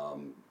ago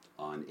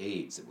on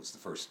AIDS. It was the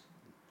first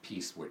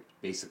piece which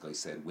basically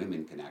said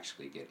women can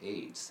actually get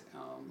AIDS.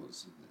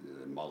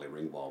 Molly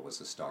Ringwald was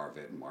the star of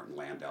it, and Martin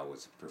Landau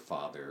was her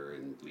father,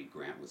 and Lee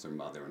Grant was her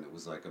mother, and it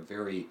was like a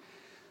very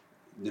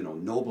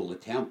noble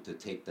attempt to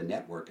take the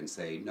network and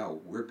say, no,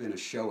 we're going to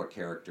show a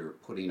character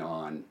putting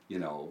on,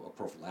 a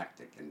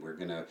prophylactic, and we're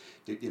going to,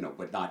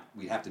 but not,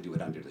 we have to do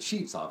it under the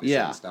sheets, obviously,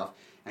 and stuff.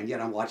 And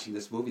yet I'm watching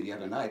this movie the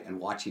other night and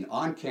watching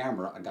on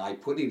camera a guy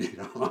putting it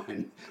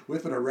on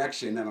with an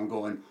erection, and I'm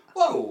going,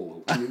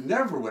 whoa, I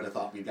never would have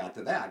thought we got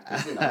to that.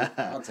 'Cause,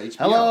 it's HBO.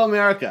 Hello,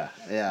 America.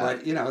 Yeah.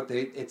 But,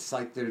 it's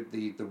like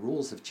the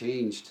rules have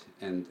changed,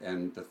 and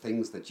the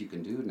things that you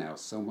can do now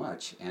so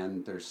much.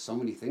 And there's so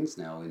many things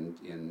now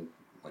in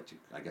what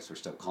I guess we're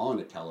still calling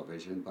it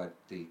television, but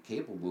the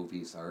cable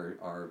movies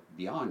are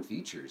beyond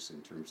features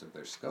in terms of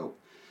their scope.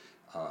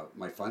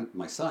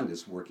 My son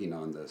is working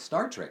on the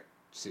Star Trek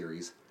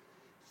series,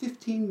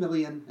 15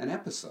 million an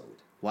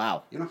episode.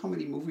 Wow. You know how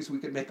many movies we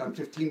could make on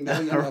 15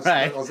 million?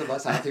 Right. Those of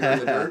us out here in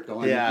the dirt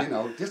going,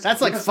 just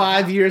that's like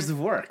 5 years of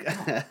work.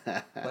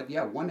 But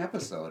yeah, one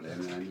episode,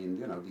 and I mean,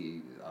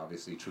 the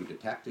obviously True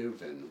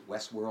Detective and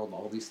Westworld,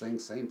 all these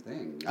things, same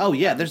thing. Oh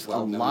yeah, there's a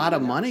lot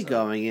of money episode.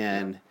 going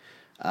in.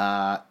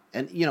 Yeah.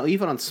 And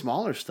even on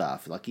smaller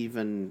stuff, like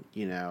even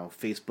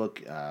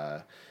Facebook,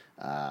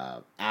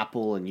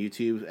 Apple and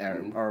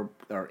YouTube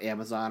or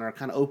Amazon are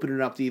kind of opening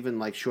up to even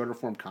like shorter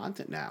form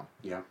content now.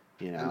 Yeah.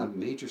 And the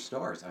major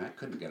stars. I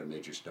couldn't get a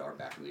major star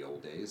back in the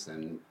old days,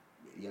 and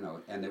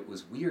and it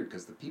was weird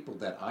because the people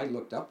that I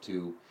looked up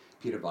to,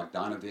 Peter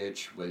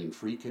Bogdanovich, William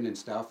Friedkin, and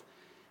stuff,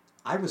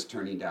 I was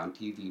turning down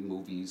TV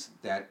movies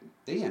that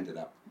they ended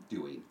up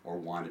doing or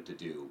wanted to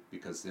do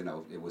because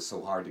it was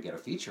so hard to get a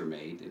feature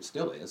made. It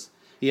still is.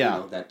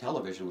 Yeah. That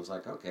television was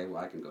like, okay,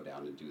 well, I can go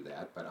down and do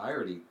that. But I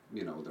already,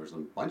 there's a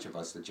bunch of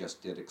us that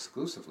just did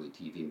exclusively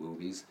TV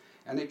movies,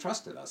 and they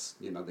trusted us.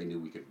 They knew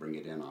we could bring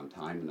it in on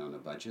time and on a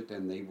budget,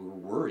 and they were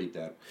worried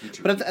that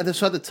feature. But at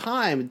the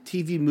time,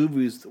 TV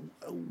movies,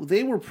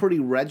 they were pretty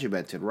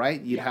regimented,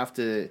 right? You'd have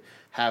to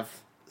have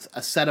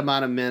a set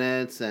amount of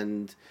minutes,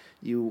 and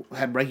you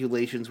had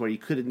regulations where you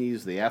couldn't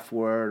use the F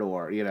word,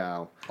 or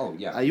Oh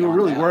yeah. you were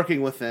really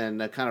working within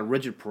kind of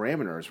rigid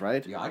parameters,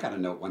 right? Yeah, I got a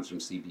note once from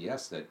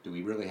CBS that do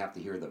we really have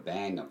to hear the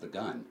bang of the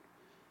gun,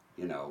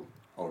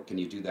 or can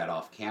you do that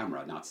off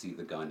camera, not see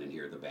the gun and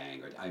hear the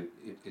bang? Or I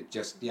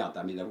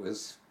mean,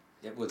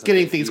 it was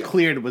getting things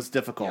cleared was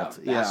difficult.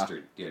 Yeah,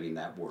 bastard, getting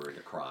that word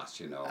across.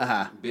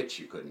 Bitch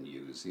you couldn't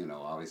use.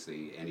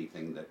 Obviously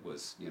anything that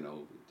was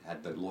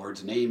had the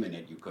Lord's name in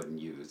it you couldn't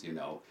use.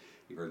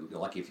 You were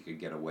lucky if you could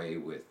get away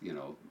with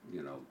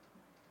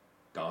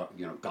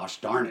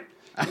gosh darn it.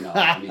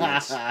 I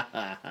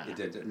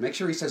mean, make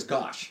sure he says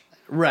gosh.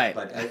 Right.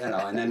 But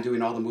and then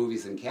doing all the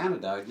movies in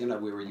Canada,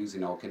 we were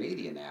using all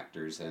Canadian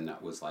actors, and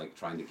that was like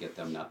trying to get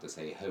them not to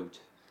say out,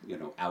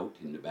 out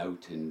and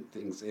about and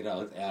things,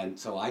 and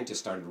so I just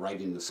started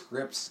writing the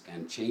scripts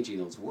and changing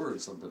those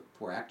words so the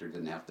poor actor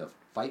didn't have to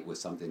fight with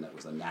something that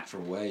was a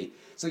natural way.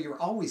 So you're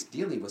always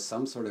dealing with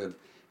some sort of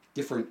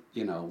different,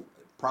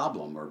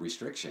 problem or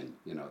restriction,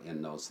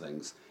 in those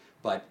things.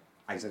 But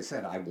as I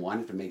said, I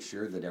wanted to make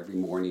sure that every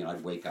morning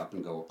I'd wake up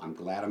and go, I'm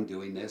glad I'm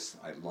doing this.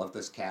 I love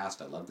this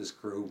cast. I love this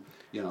crew.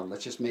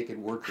 Let's just make it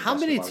work. How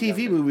many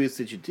TV movies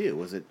did you do?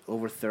 Was it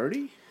over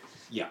 30?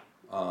 Yeah.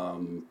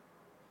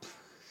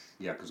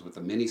 Because with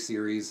the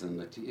miniseries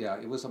and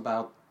it was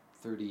about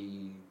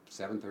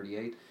 37,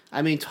 38.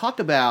 I mean,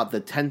 talk about the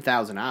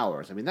 10,000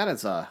 hours. I mean, that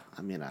is a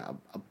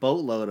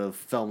boatload of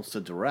films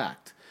to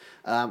direct.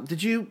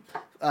 Did you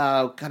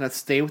kind of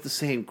stay with the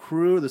same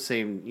crew, the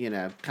same,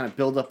 kind of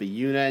build up a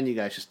unit, and you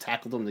guys just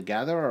tackled them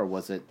together, or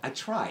was it? I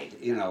tried.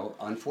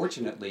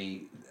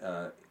 Unfortunately,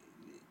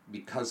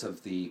 because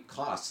of the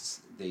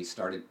costs, they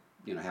started,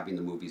 having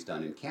the movies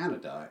done in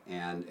Canada.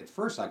 And at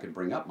first I could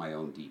bring up my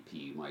own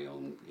DP, my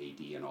own AD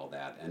and all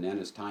that. And then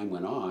as time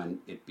went on,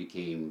 it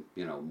became,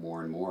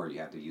 more and more. You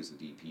have to use the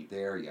DP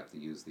there. You have to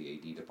use the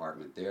AD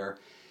department there.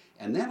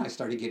 And then I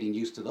started getting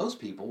used to those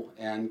people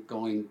and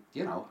going,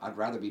 I'd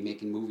rather be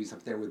making movies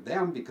up there with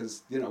them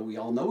because, we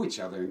all know each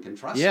other and can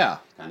trust them,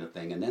 kind of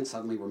thing. And then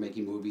suddenly we're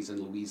making movies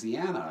in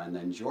Louisiana and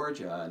then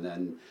Georgia and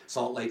then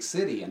Salt Lake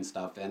City and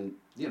stuff. And,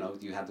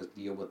 you have to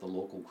deal with the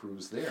local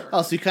crews there.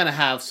 Oh, so you kind of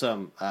have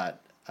some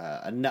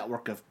a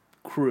network of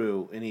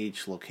crew in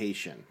each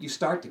location. You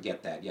start to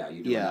get that, yeah.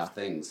 You do Yeah. enough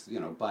things,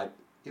 but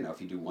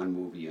if you do one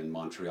movie in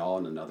Montreal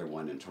and another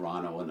one in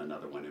Toronto and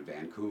another one in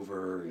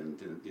Vancouver and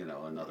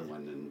another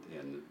one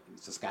in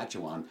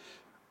Saskatchewan,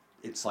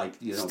 it's like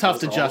it's tough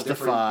to those are all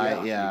justify.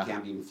 different. Yeah, You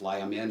can't even fly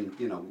them in,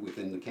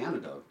 within the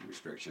Canada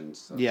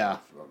restrictions of, Yeah.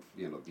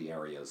 of the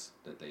areas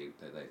that they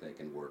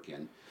can work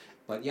in.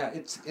 But yeah,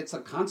 it's a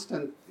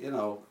constant.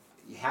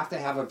 You have to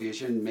have a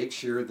vision. Make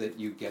sure that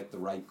you get the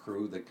right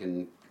crew that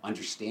can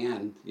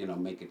understand.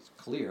 Make it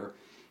clear,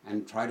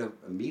 and try to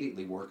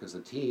immediately work as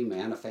a team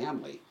and a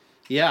family.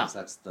 yeah,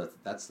 'Cause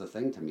that's the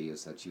thing to me,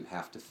 is that you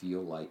have to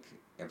feel like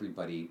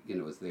everybody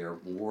is there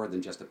more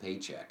than just a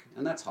paycheck,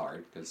 and that's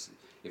hard because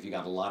if you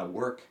got a lot of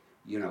work,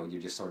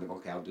 you're just sort of,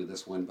 okay, I'll do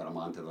this one, but I'm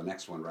on to the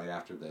next one right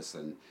after this,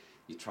 and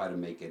you try to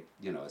make it,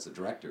 as a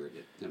director,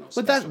 but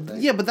special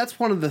thing. yeah, but that's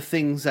one of the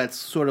things that's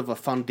sort of a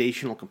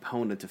foundational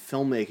component to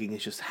filmmaking,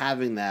 is just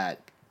having that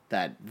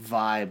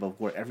vibe of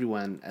where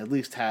everyone at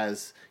least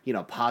has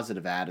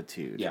positive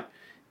attitude. Yeah.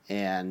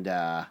 And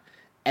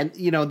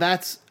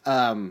that's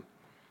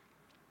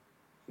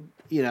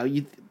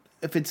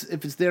if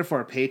it's there for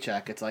a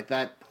paycheck, it's like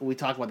that. We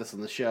talk about this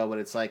on the show, but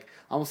it's like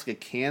almost like a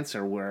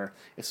cancer, where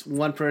if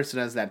one person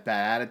has that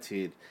bad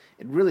attitude,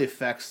 it really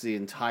affects the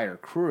entire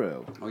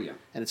crew. Oh yeah.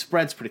 And it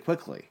spreads pretty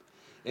quickly.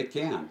 It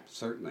can,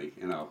 certainly.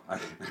 I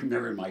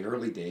remember in my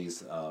early days,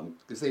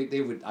 because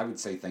I would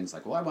say things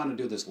like, well, I want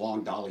to do this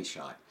long dolly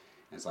shot.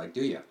 And it's like,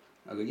 do you?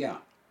 I go, yeah.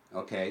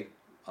 Okay.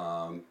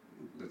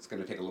 It's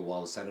going to take a little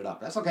while to set it up.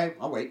 That's okay.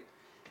 I'll wait.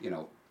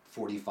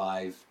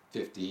 45,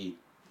 50,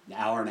 an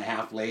hour and a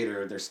half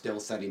later, they're still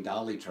setting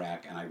dolly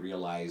track, and I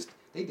realized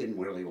they didn't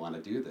really want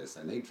to do this,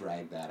 and they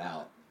dragged that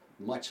out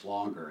much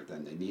longer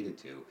than they needed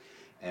to.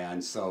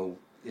 And so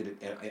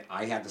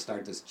I had to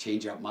start to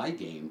change up my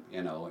game,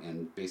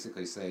 and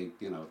basically say,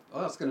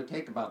 oh, it's going to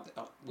take about,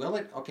 will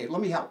it? Okay,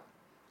 let me help.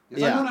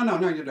 It's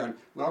like, no, you're done.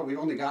 Well, we've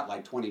only got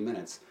like 20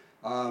 minutes.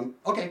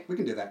 Okay, we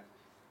can do that.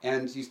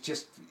 And you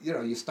just,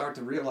 you start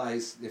to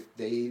realize if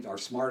they are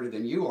smarter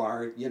than you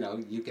are,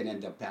 you can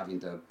end up having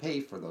to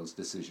pay for those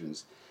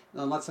decisions.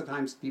 And lots of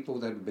times people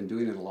that have been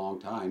doing it a long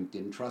time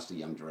didn't trust a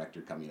young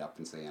director coming up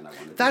and saying, I want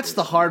to do That's this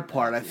the and hard that,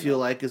 part, I feel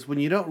like, is when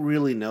you don't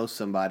really know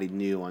somebody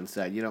new on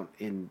set.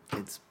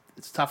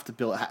 It's tough to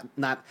build,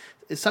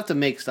 it's tough to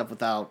make stuff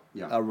without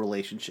a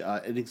relationship,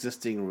 an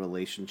existing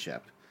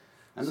relationship.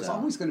 And there's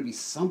always going to be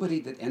somebody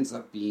that ends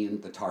up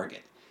being the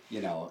target.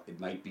 It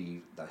might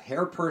be the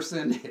hair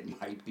person, it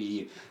might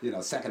be,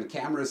 second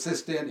camera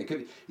assistant, it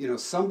could be,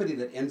 somebody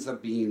that ends up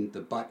being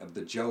the butt of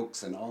the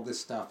jokes and all this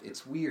stuff.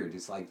 It's weird.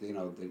 It's like,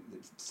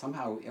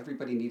 somehow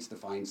everybody needs to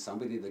find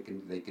somebody that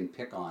they can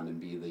pick on and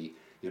be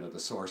the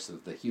source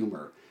of the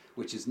humor,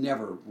 which is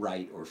never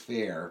right or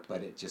fair,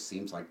 but it just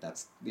seems like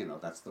that's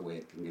the way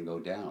it can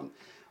go down.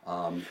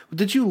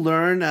 Did you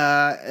learn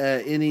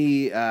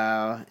any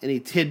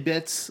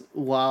tidbits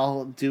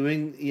while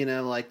doing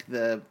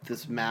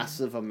this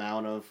massive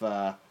amount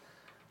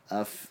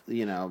of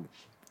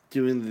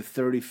doing the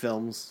 30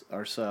 films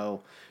or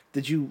so?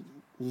 Did you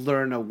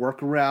learn a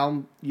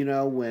workaround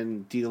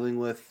when dealing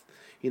with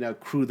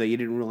crew that you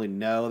didn't really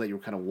know, that you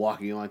were kind of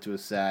walking onto a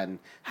set, and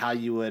how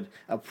you would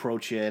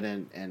approach it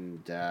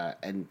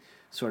and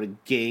sort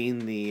of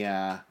gain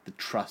the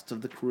trust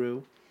of the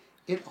crew?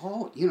 It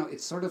all,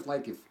 it's sort of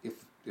like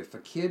if a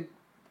kid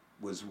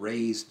was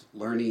raised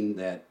learning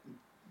that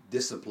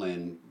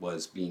discipline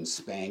was being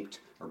spanked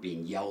or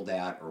being yelled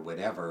at or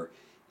whatever,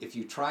 if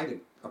you try to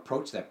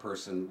approach that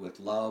person with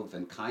love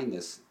and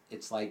kindness,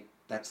 it's like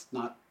that's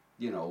not,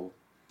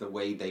 the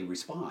way they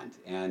respond.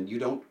 And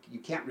you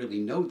can't really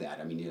know that.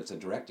 I mean, as a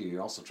director,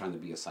 you're also trying to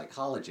be a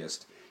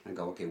psychologist and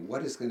go, okay,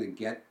 what is going to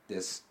get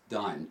this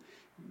done?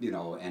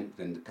 And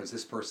because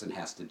this person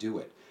has to do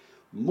it.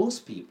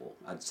 Most people,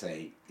 I'd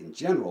say, in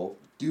general,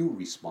 do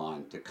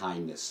respond to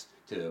kindness,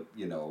 to,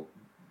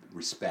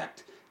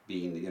 respect,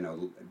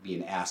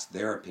 being asked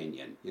their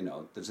opinion.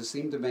 Does this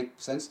seem to make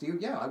sense to you?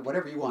 Yeah,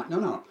 whatever you want.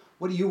 No.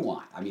 What do you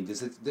want? I mean,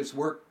 does this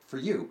work for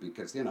you?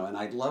 Because, and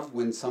I love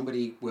when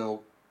somebody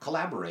will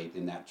collaborate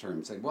in that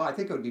term. Say, well, I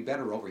think it would be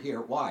better over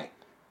here. Why?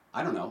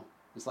 I don't know.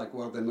 It's like,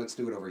 well, then let's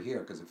do it over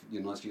here, because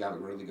unless you have a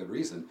really good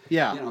reason.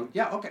 Yeah.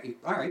 Yeah, okay,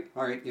 all right,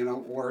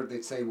 or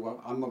they'd say,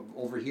 well, I'm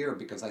over here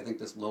because I think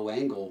this low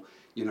angle,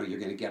 you're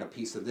going to get a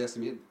piece of this. I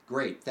mean,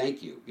 great,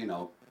 thank you.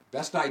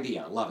 Best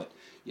idea, love it.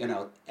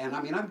 And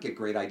I mean, I get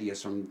great ideas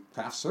from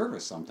craft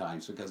service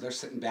sometimes, because they're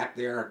sitting back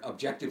there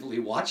objectively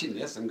watching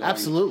this and going,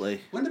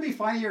 absolutely. Wouldn't it be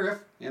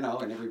funnier if,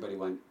 and everybody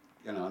went,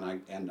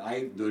 and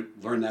I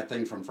learned that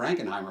thing from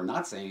Frankenheimer,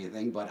 not saying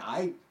anything, but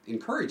I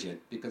encourage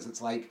it, because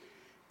it's like,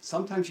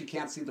 sometimes you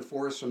can't see the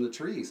forest from the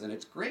trees, and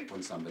it's great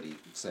when somebody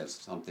says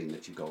something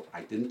that you go,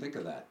 I didn't think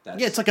of that.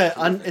 That's it's like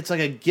it's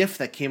like a gift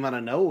that came out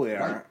of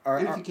nowhere.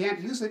 Right. And if you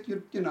can't use it,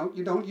 you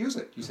don't use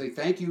it. You say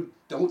thank you.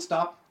 Don't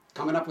stop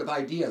coming up with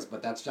ideas,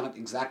 but that's not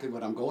exactly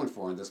what I'm going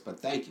for in this. But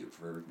thank you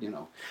for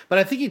But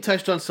I think you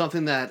touched on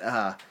something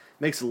that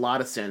makes a lot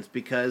of sense,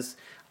 because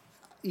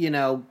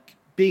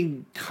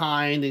being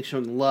kind and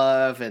showing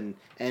love and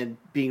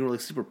being really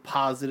super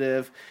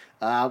positive.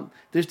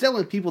 There's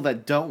definitely people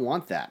that don't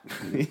want that.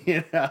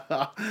 You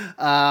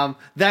know,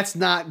 that's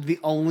not the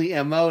only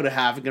MO to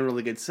having a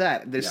really good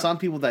set. There's some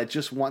people that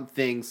just want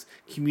things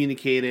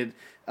communicated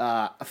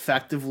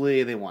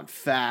effectively. They want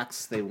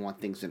facts. They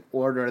want things in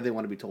order. They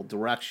want to be told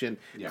direction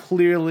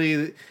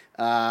clearly,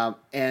 and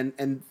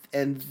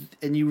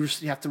you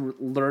have to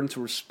learn to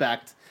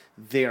respect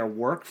their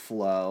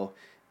workflow.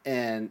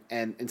 And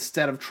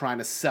instead of trying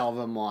to sell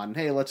them on,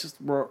 hey,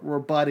 we're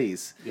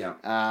buddies.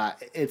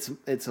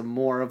 It's a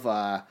more of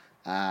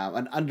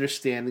an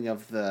understanding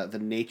of the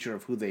nature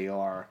of who they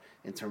are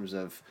in terms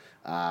of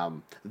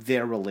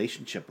their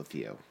relationship with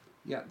you.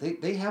 Yeah,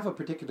 they have a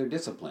particular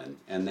discipline,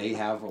 and they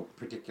have a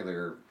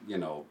particular,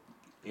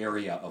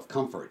 area of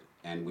comfort.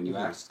 And when you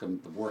ask them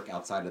to work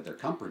outside of their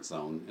comfort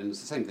zone, and it's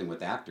the same thing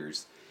with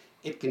actors,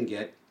 it can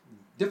get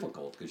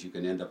difficult because you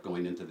can end up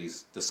going into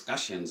these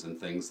discussions and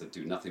things that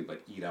do nothing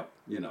but eat up,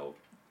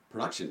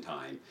 production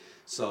time.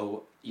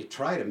 So you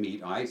try to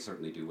meet, I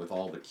certainly do, with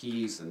all the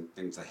keys and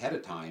things ahead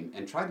of time,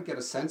 and try to get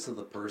a sense of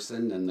the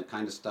person and the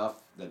kind of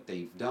stuff that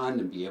they've done,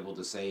 and be able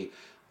to say,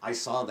 I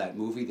saw that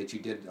movie that you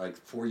did like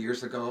 4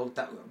 years ago.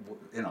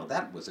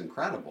 That was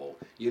incredible.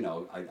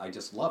 I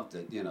just loved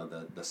it.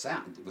 The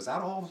sound. Was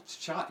that all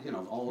shot?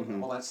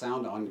 All that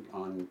sound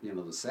on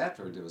the set,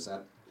 or was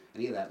that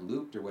any of that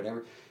looped or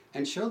whatever?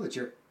 And show that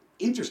you're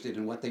interested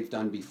in what they've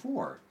done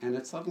before. And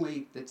it's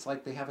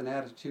like they have an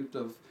attitude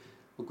of,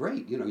 well,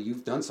 great.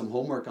 You've done some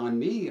homework on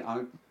me.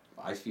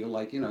 I feel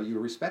like you're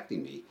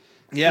respecting me.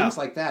 Yeah. Things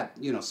like that,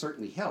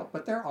 certainly help.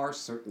 But there are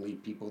certainly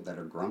people that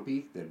are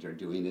grumpy, that are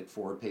doing it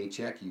for a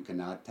paycheck. You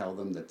cannot tell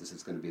them that this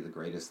is going to be the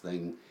greatest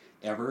thing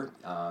ever,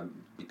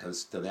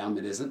 because to them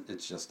it isn't.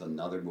 It's just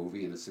another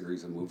movie in a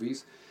series of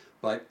movies.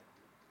 But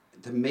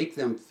to make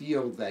them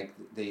feel like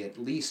they at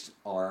least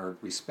are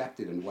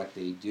respected in what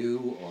they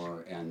do,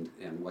 and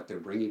what they're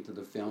bringing to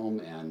the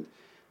film, and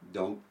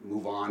don't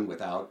move on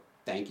without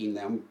thanking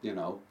them,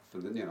 for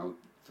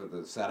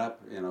the setup,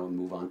 and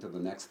move on to the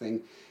next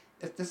thing.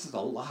 This is a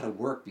lot of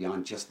work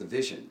beyond just the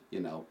vision,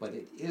 but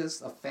it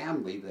is a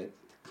family that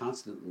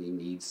constantly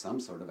needs some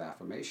sort of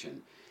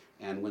affirmation.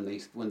 And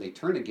when they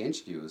turn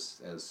against you,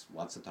 as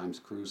lots of times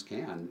crews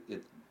can,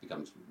 it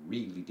becomes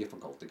really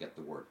difficult to get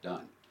the work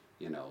done,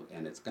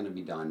 and it's going to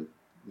be done,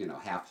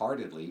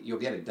 half-heartedly. You'll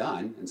get it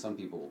done, and some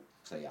people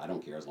say, I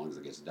don't care as long as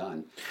it gets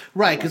done.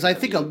 Right, because I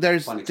think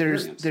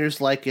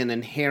there's like an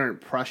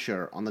inherent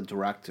pressure on the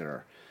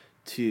director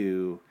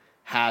to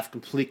have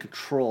complete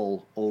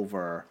control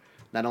over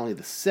not only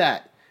the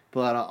set,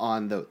 but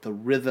on the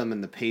rhythm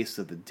and the pace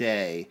of the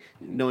day,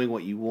 knowing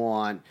what you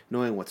want,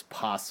 knowing what's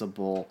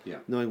possible,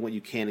 knowing what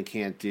you can and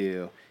can't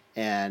do,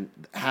 and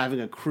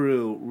having a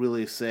crew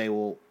really say,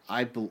 well,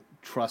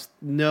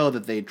 know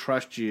that they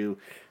trust you,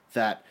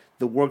 that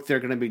the work they're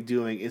going to be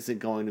doing isn't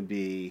going to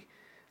be,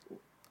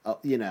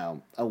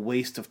 a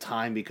waste of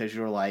time because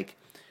you're like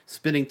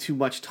spending too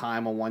much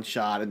time on one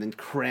shot and then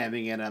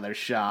cramming in another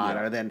shot,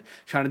 or then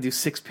trying to do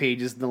 6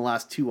 pages in the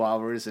last 2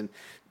 hours and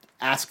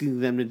asking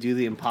them to do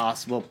the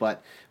impossible,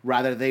 but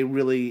rather they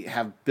really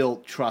have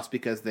built trust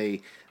because they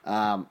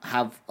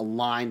have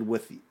aligned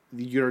with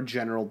your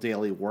general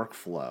daily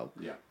workflow.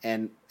 Yeah.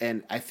 And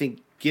I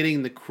think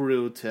getting the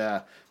crew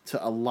to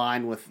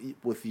align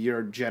with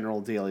your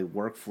general daily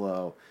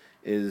workflow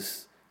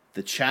is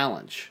the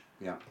challenge.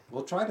 Yeah.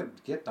 Well, try to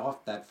get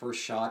off that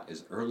first shot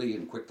as early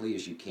and quickly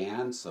as you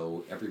can,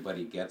 so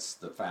everybody gets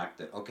the fact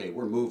that, okay,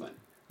 we're moving.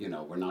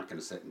 We're not going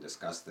to sit and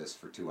discuss this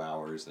for 2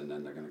 hours, and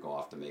then they're going to go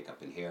off to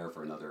makeup and hair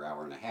for another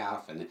hour and a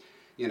half. And,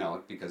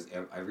 because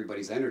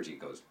everybody's energy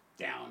goes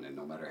down, and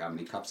no matter how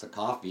many cups of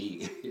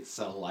coffee, it's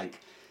so like,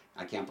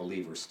 I can't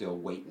believe we're still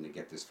waiting to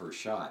get this first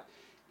shot.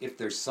 If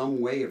there's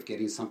some way of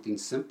getting something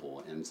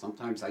simple, and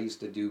sometimes I used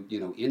to do,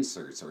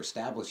 inserts or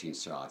establishing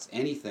shots,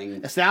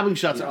 anything. Establishing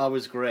shots are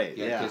always great.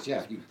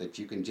 That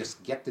you can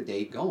just get the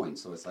day going.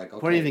 So it's like,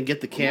 okay. Or even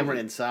get the camera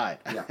inside.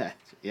 Yeah.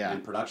 Yeah.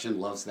 And production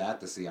loves that,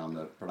 to see on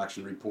the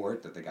production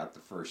report that they got the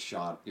first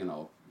shot,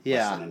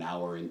 less than an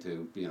hour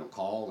into,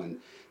 call, and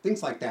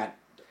things like that.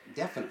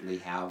 Definitely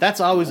have. That's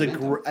always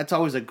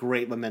a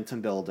great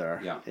momentum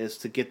builder. Yeah. Is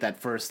to get that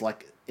first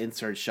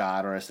insert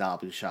shot or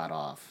establishing shot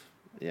off.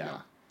 Yeah.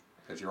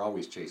 Because you're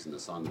always chasing the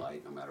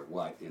sunlight, no matter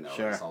what.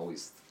 Sure. There's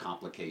always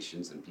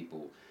complications, and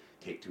people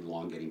take too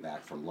long getting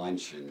back from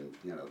lunch, and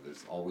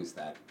there's always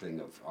that thing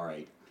of, all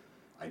right.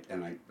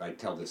 I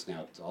tell this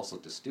now also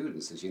to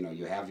students is,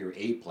 you have your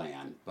A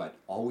plan, but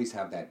always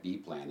have that B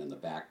plan in the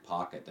back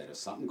pocket, that if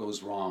something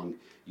goes wrong,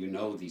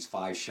 these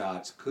 5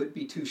 shots could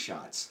be 2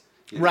 shots.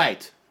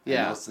 Right.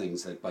 And those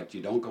things but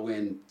you don't go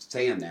in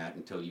saying that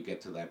until you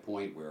get to that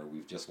point where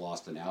we've just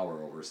lost an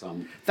hour over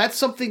some. That's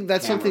something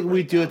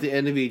we do at the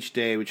end of each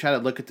day. We try to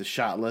look at the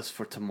shot list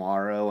for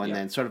tomorrow, and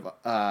then sort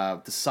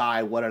of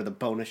decide what are the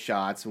bonus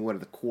shots and what are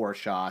the core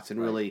shots,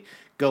 and really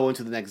go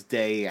into the next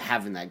day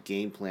having that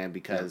game plan,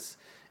 because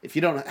if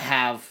you don't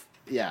have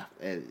yeah,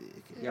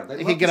 Yeah, they it love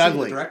can to get see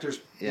ugly. the directors,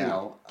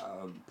 Yeah.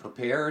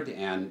 prepared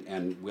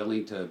and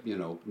willing to,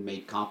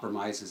 make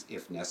compromises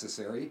if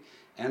necessary.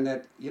 And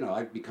that,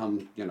 I've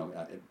become,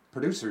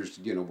 producers,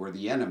 were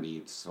the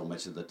enemy so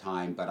much of the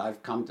time. But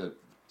I've come to,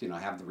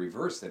 have the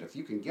reverse, that if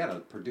you can get a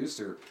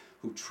producer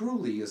who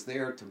truly is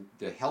there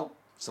to help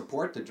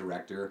support the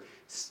director,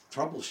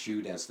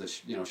 troubleshoot as the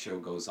show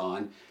goes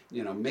on,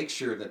 make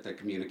sure that the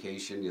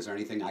communication, is there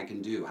anything I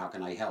can do, how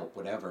can I help,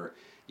 whatever,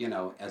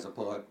 as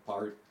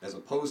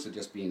opposed to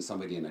just being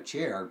somebody in a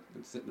chair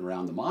sitting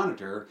around the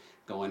monitor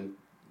going,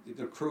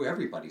 the crew,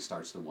 everybody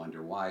starts to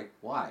wonder why,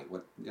 what,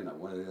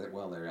 what are they?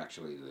 Well, they're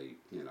actually the,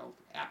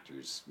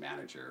 actor's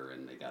manager,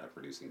 and they got a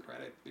producing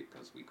credit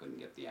because we couldn't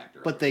get the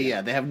actor. But they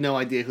have no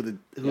idea who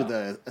Yeah.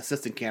 the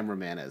assistant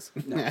cameraman is.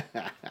 No.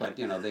 But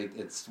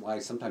it's why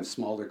sometimes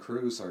smaller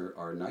crews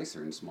are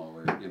nicer and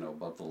smaller,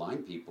 above the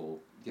line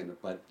people,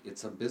 but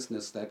it's a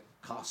business that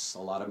costs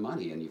a lot of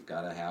money, and you've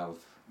got to have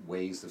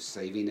ways of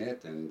saving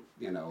it, and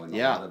and a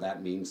lot of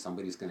that means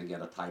somebody's going to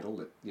get a title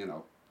that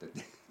that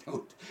they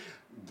don't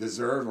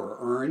deserve or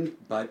earn,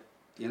 but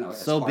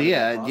it's So part be of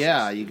the it. process.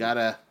 Yeah, you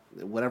gotta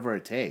whatever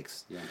it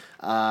takes.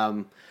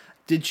 Yeah.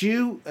 Did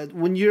you,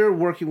 when you're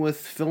working with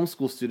film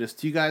school students,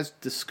 do you guys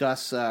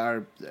discuss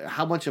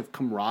how much of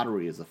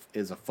camaraderie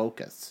is a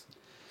focus?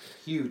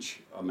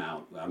 Huge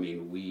amount. I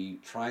mean, we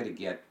try to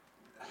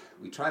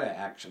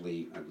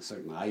actually,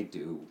 certainly I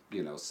do,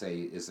 say,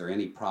 is there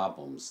any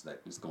problems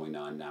that is going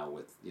on now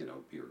with,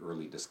 your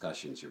early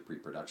discussions, your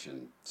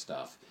pre-production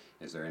stuff?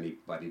 Is there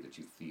anybody that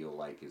you feel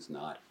like is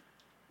not,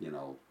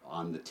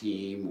 on the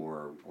team,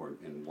 or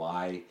and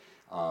why?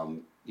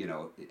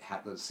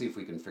 Let's see if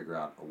we can figure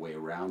out a way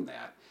around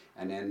that.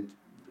 And then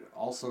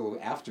also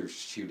after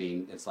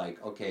shooting, it's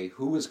like, okay,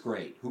 who was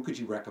great? Who could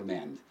you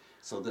recommend?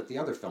 So that the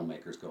other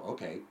filmmakers go,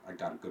 okay, I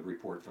got a good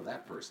report for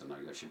that person.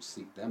 I should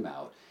seek them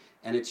out.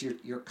 And it's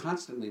you're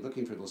constantly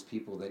looking for those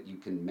people that you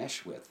can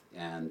mesh with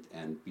and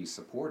be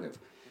supportive.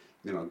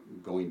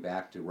 Going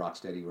back to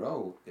Rocksteady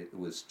Row, it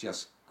was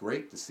just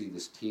great to see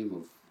this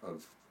team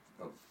of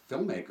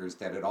filmmakers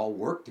that had all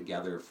worked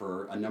together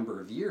for a number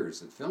of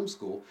years at film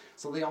school,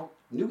 so they all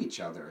knew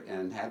each other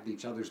and had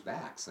each other's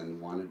backs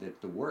and wanted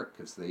it to work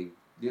because they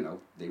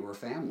were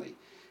family.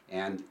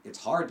 And it's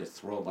hard to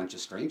throw a bunch of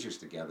strangers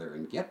together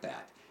and get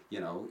that.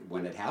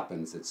 When it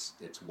happens,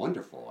 it's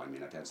wonderful. I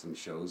mean, I've had some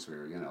shows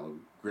where,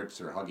 grips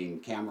are hugging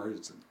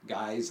cameras,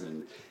 guys,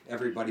 and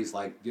everybody's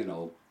like,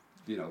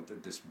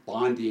 this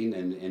bonding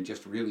and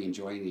just really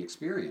enjoying the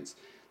experience.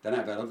 Then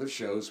I've had other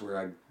shows where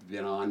I've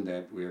been on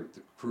where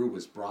the crew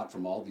was brought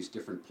from all these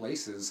different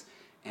places,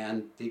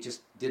 and they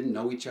just didn't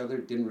know each other,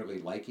 didn't really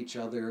like each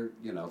other.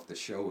 If the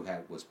show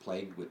was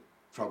plagued with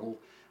trouble.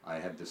 I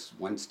had this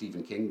one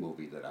Stephen King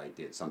movie that I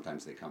did,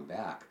 Sometimes They Come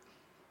Back.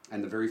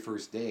 And the very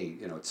first day,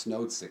 it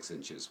snowed 6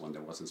 inches when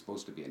there wasn't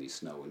supposed to be any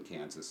snow in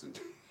Kansas in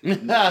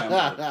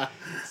November.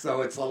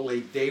 So it's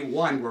only day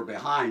one we're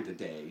behind a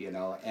day,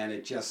 and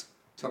it just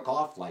took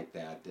off like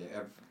that.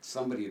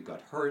 Somebody had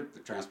got hurt, the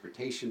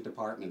transportation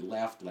department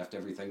left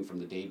everything from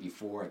the day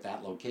before at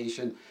that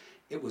location.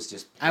 It was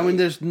just... I mean,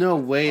 there's no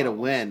way to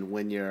win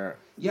when you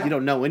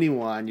don't know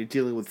anyone. You're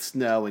dealing with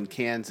snow in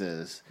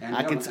Kansas. And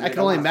I can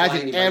only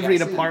imagine every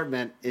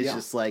department is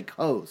just like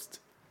host.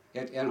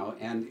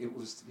 And it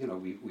was,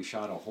 we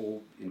shot a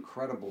whole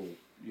incredible,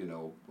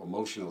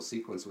 emotional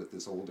sequence with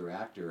this older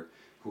actor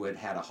who had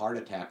had a heart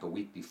attack a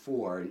week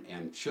before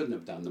and shouldn't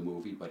have done the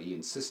movie, but he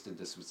insisted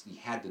he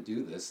had to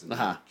do this,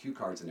 and cue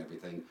cards and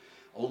everything,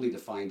 only to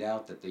find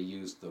out that they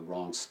used the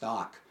wrong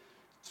stock,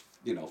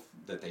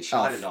 that they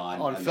shot it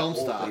on. On and film the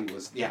whole stock. thing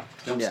was,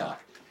 film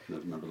stock.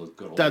 Remember those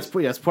good old That's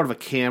part of a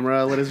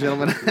camera, ladies and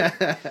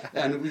gentlemen.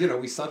 And,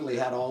 we suddenly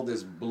had all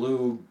this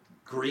blue,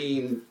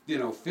 green,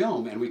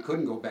 film, and we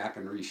couldn't go back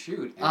and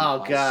reshoot.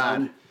 And by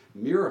some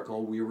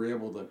miracle, we were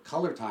able to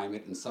color time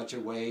it in such a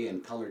way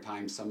and color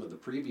time some of the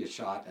previous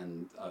shot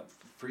and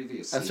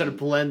previous And sort of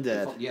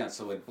blended. Yeah,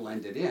 so it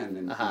blended in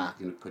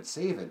and could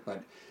save it.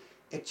 But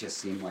it just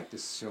seemed like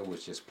this show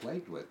was just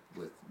plagued with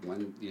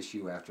one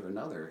issue after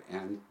another.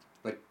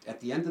 But at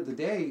the end of the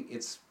day,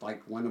 it's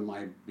like one of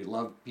my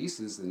beloved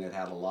pieces, and it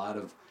had a lot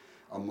of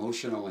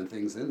emotional and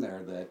things in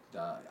there that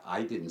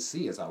I didn't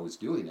see as I was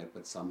doing it,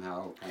 but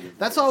somehow kind of...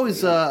 That's always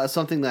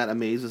something that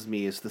amazes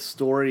me, is the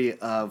story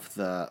of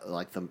the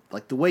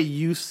way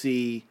you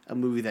see a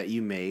movie that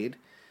you made,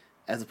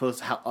 as opposed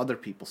to how other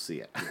people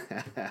see it.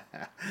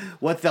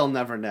 What they'll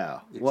never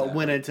know. Exactly. What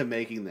went into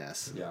making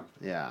this.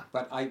 Yeah.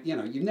 But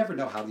you never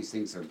know how these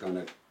things are going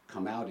to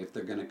come out, if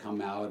they're going to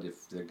come out,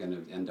 if they're going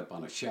to end up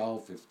on a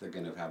shelf, if they're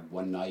going to have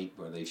one night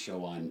where they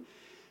show on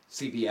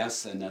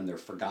CBS and then they're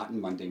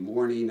forgotten Monday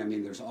morning. I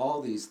mean, there's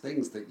all these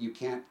things that you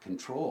can't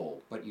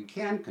control, but you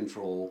can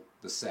control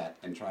the set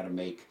and try to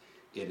make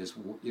it as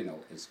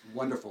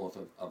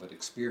wonderful of an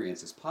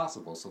experience as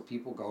possible. So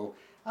people go,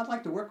 I'd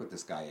like to work with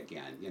this guy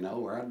again,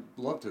 or I'd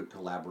love to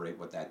collaborate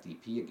with that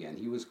DP again.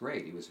 He was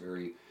great. He was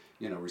very,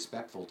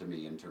 respectful to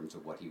me in terms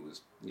of what he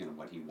was,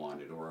 what he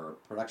wanted, or a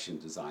production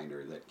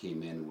designer that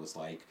came in and was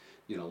like,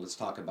 let's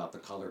talk about the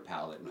color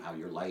palette and how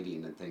you're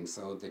lighting and things,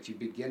 so that you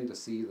begin to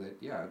see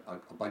that,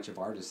 a bunch of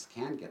artists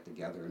can get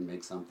together and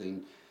make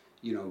something,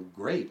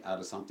 great out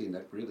of something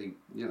that really,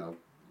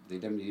 they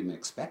didn't even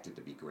expect it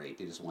to be great.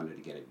 They just wanted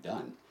to get it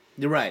done.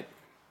 You're right.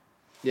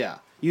 Yeah.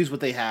 Use what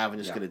they have and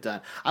just Yeah. get it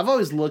done. I've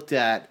always looked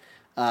at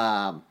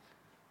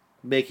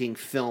making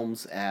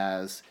films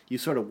as you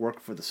sort of work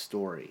for the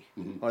story,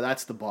 or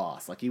that's the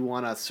boss. Like, you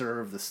want to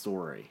serve the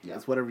story. Yeah.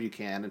 It's whatever you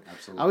can. And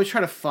Absolutely. I always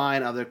try to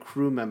find other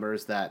crew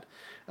members that,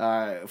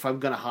 if I'm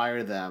going to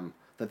hire them,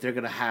 that they're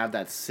going to have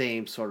that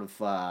same sort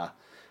of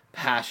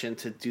passion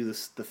to do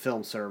the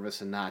film service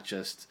and not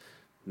just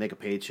make a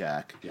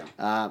paycheck.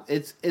 Yeah.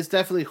 It's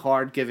definitely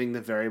hard giving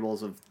the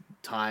variables of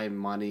time,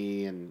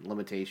 money, and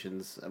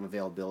limitations of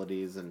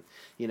availabilities, and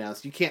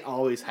so you can't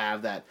always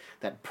have that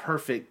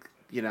perfect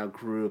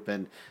group,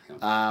 and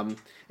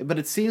but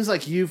it seems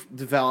like you've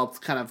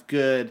developed kind of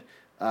good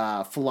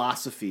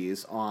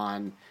philosophies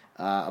on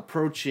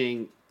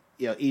approaching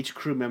each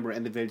crew member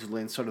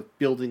individually and sort of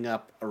building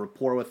up a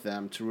rapport with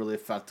them to really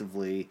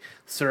effectively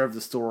serve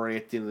the story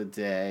at the end of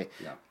the day.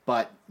 Yeah.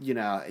 But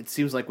it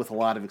seems like with a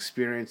lot of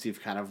experience,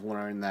 you've kind of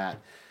learned that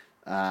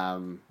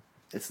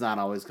it's not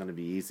always going to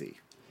be easy.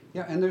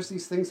 Yeah, and there's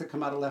these things that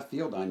come out of left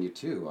field on you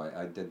too.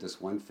 I did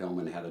this one film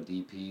and had a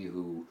DP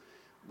who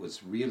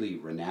was really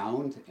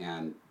renowned,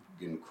 and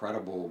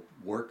incredible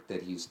work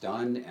that he's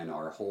done, and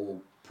our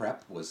whole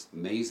prep was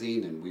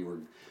amazing, and we were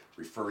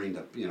referring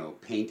to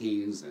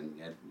paintings and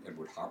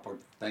Edward Hopper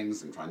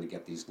things and trying to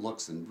get these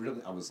looks, and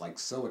really I was like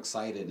so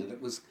excited, and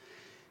it was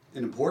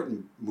an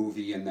important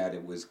movie in that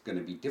it was going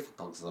to be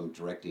difficult because I'm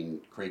directing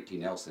Craig T.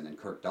 Nelson and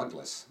Kirk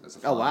Douglas as a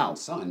father and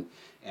son,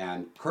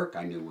 and Kirk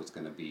I knew was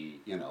going to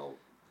be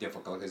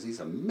difficult because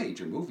he's a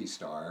major movie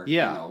star.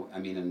 Yeah.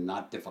 And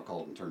not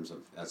difficult in terms of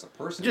as a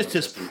person. Just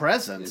his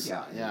presence.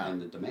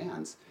 And the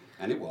demands.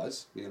 And it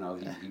was, he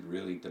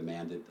really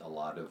demanded a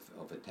lot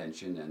of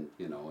attention, and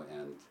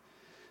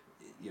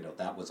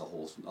that was a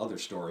whole other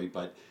story.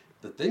 But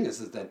the thing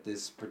is that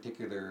this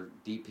particular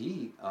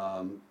DP,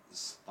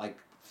 like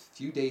a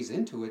few days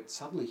into it,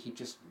 suddenly he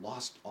just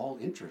lost all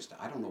interest.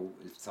 I don't know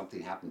if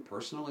something happened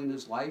personally in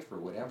his life or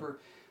whatever,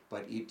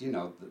 but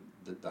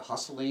the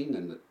hustling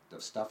and the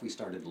stuff we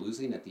started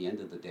losing at the end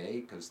of the day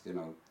because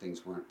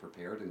things weren't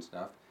prepared and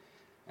stuff,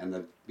 and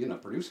the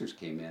producers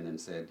came in and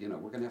said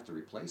we're going to have to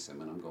replace him,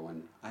 and I'm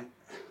going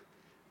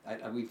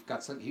we've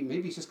got some,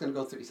 he's just going to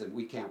go through. He said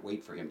we can't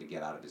wait for him to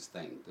get out of his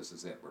thing. This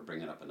is it. We're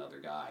bringing up another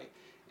guy,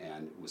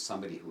 and it was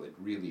somebody who had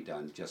really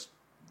done just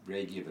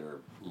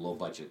regular low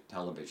budget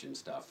television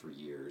stuff for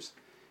years.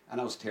 And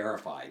I was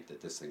terrified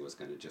that this thing was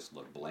going to just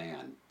look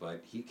bland.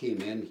 But he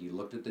came in, he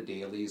looked at the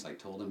dailies, I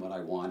told him what I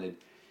wanted,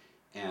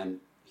 and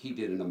he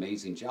did an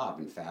amazing job.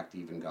 In fact, he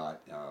even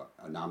got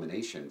a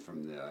nomination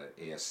from the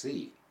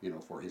ASC,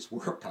 for his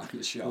work on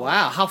the show.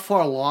 Wow, how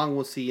far along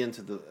was he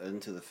into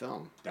the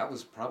film? That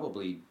was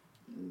probably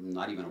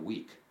not even a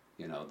week,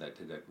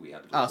 that we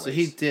had to replace. Oh, so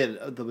he did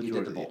the majority. He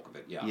did the bulk of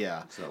it, yeah.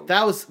 Yeah. So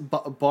that was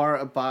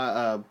bar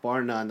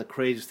none the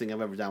craziest thing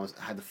I've ever done was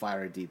I had to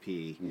fire a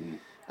DP.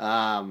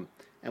 Mm-hmm.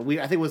 And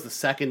I think it was the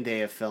second day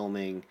of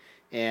filming,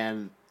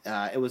 and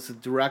it was the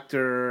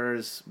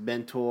director's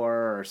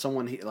mentor or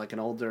someone like an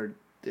older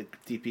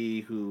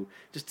DP who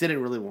just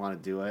didn't really want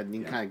to do it, and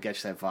you kind of get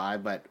that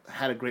vibe, but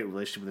had a great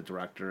relationship with the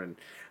director and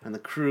the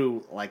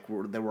crew. Like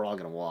they were all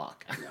gonna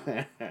walk,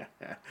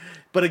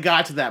 but it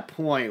got to that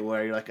point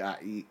where you're like,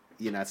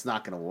 it's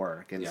not gonna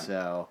work, and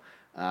so,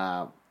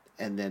 and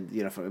then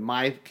in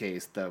my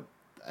case,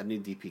 a new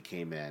DP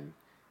came in,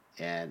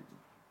 and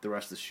the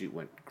rest of the shoot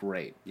went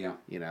great. Yeah.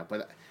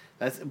 But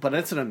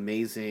that's an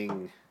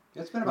amazing.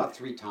 It's been about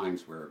 3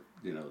 times where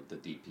the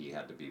DP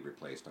had to be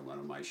replaced on one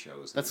of my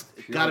shows. That's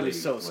got to be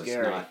so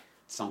scary. Not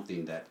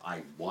something that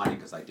I wanted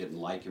because I didn't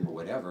like him or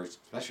whatever.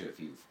 Especially if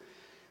you've,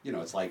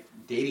 it's like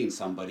dating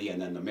somebody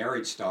and then the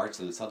marriage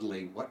starts and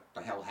suddenly what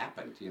the hell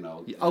happened?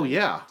 Oh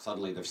yeah.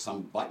 Suddenly there's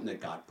some button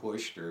that got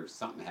pushed or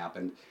something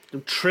happened. The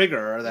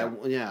trigger that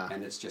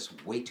And it's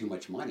just way too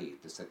much money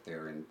to sit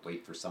there and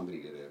wait for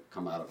somebody to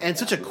come out of. And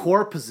such a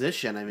core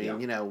position. I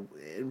mean,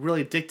 it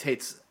really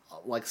dictates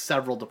like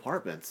several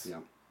departments. Yeah.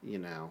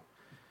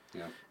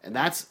 Yeah. And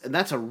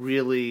that's a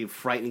really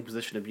frightening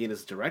position to be in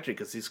as a director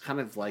because he's kind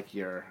of like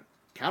your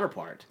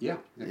counterpart. Yeah,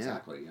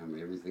 exactly. I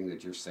mean, everything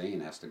that you're saying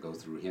has to go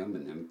through him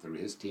and him through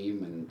his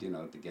team, and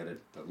to get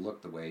it to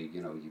look the way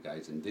you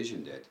guys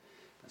envisioned it.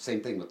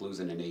 Same thing with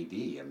losing an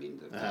AD. I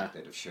mean, the fact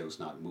that if show's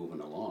not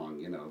moving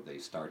along, they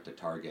start to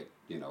target,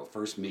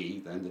 first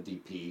me, then the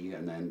DP,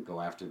 and then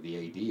go after the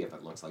AD if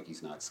it looks like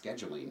he's not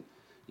scheduling,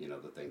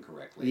 the thing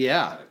correctly.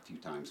 Yeah. I had a few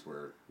times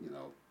where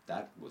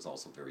that was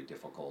also very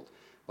difficult.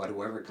 But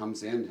whoever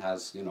comes in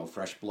has,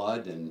 fresh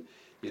blood and,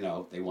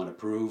 they want to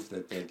prove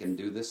that they can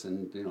do this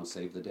and,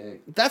 save the day.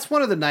 That's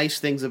one of the nice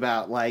things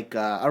about, like,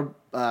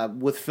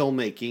 with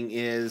filmmaking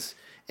is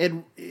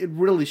it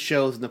really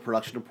shows in the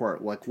production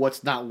report, like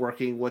what's not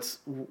working,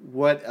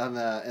 what on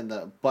the in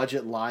the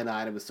budget line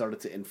item has started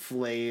to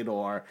inflate,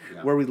 or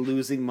Yeah. where we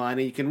losing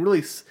money. You can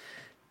really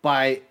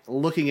by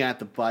looking at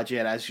the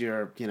budget as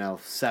you're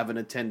 7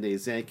 to 10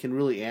 days in, it can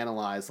really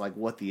analyze like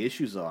what the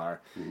issues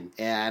are. Mm-hmm.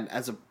 And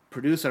as a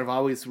producer, I've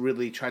always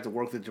really tried to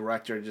work with the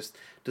director and just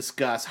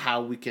discuss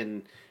how we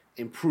can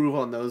improve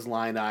on those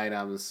line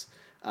items,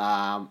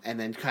 and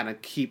then kind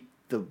of keep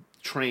the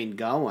train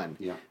going.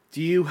 Yeah.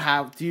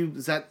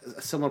 Is that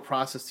a similar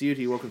process to you?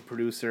 Do you work with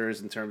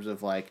producers in terms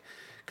of like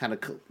kind of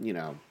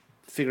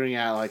figuring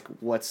out like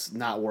what's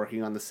not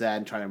working on the set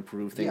and trying to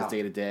improve things Yeah.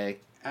 day to day?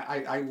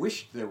 I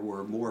wish there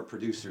were more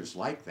producers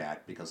like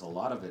that, because a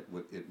lot of it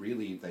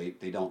really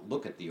they don't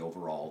look at the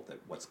overall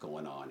what's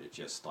going on. It's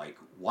just like,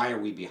 why are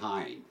we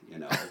behind,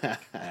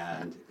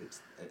 and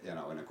it's and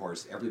of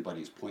course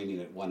everybody's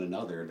pointing at one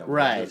another.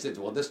 Right.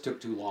 Well, this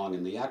took too long,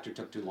 and the actor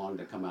took too long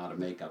to come out of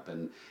makeup,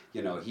 and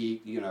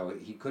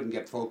he couldn't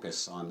get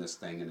focus on this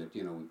thing, and it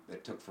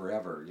took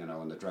forever,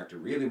 and the director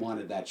really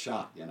wanted that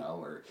shot,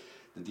 or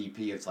the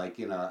DP. It's like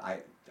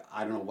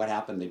I don't know what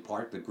happened. They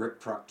parked the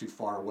grip truck too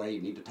far away.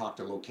 You need to talk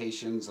to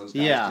locations. Those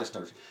guys just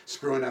are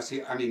screwing us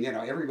here. I mean,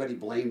 everybody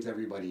blames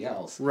everybody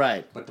else.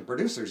 Right. But the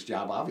producer's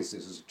job, obviously,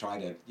 is to try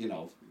to,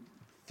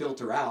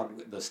 filter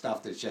out the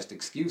stuff that's just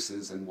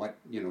excuses and what,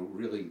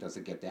 really does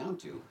it get down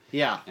to.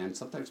 Yeah. And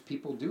sometimes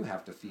people do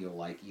have to feel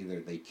like either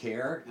they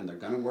care and they're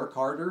going to work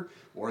harder,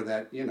 or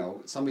that,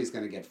 somebody's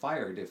going to get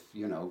fired if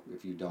you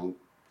don't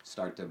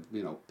start to,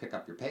 pick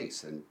up your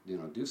pace and,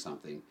 do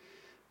something.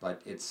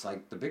 But it's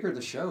like the bigger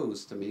the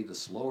shows, to me, the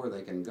slower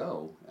they can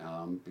go,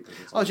 because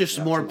it's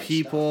Just more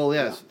people.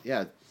 Stuff.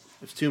 Yeah.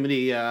 There's too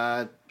many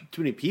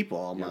people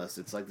almost.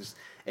 Yeah. It's like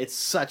it's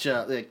such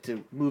a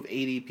to move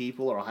 80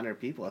 people or 100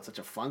 people. It's such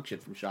a function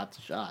from shot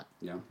to shot.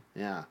 Yeah.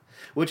 Yeah.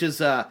 Which is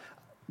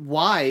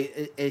why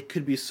it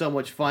could be so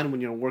much fun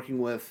when you're working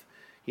with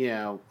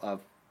a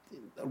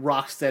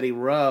rock steady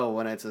row,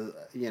 and it's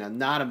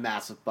not a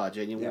massive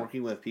budget, and you're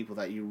working with people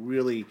that you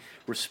really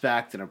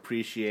respect and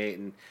appreciate,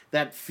 and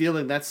that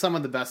feeling, that's some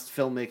of the best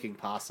filmmaking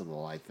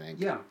possible, I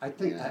think. Yeah, I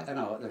think I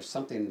know there's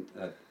something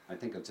that I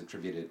think it's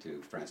attributed to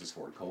Francis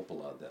Ford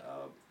Coppola,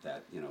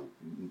 that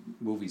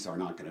movies are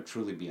not going to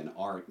truly be an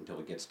art until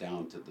it gets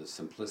down to the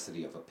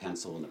simplicity of a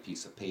pencil and a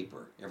piece of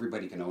paper.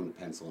 Everybody can own a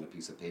pencil and a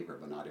piece of paper,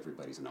 but not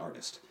everybody's an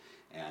artist.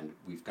 And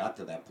we've got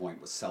to that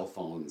point with cell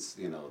phones,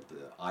 the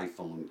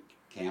iPhone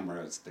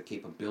cameras, the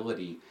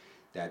capability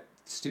that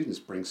students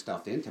bring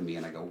stuff into me,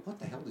 and I go, what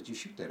the hell did you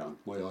shoot that on?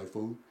 My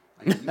iPhone?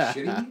 Are you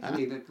shitting me? I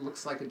mean, it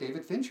looks like a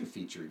David Fincher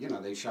feature.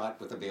 They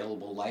shot with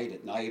available light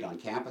at night on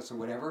campus or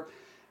whatever,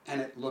 and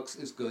it looks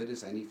as good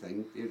as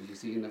anything you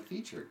see in a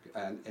feature.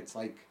 And it's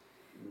like,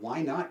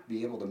 why not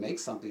be able to make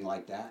something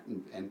like that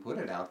and put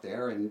it out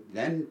there? And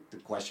then the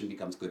question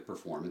becomes good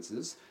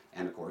performances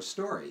and, of course,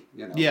 story,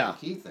 the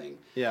key thing.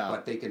 Yeah.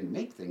 But they can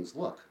make things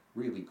look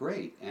really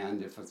great.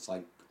 And if it's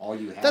like, all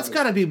you have, that's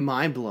got to be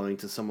mind-blowing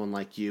to someone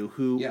like you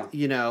who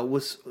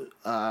was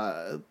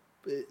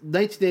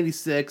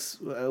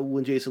 1986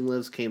 when Jason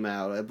Lives came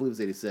out. I believe it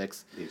was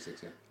 86.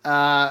 86,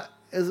 yeah.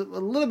 It was a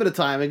little bit of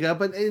time ago,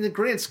 but in the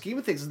grand scheme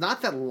of things, it's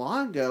not that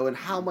long ago, and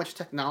how much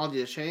technology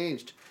has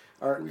changed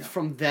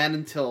from then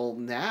until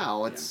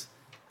now. It's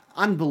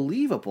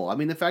unbelievable. I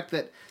mean, the fact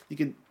that you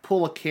can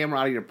pull a camera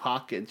out of your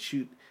pocket and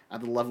shoot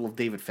at the level of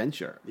David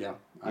Fincher. Yeah,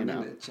 I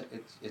mean,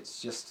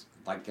 it's just,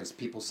 like as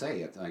people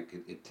say,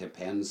 it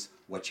depends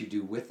what you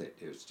do with it.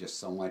 It's just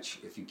so much.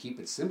 If you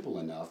keep it simple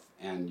enough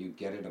and you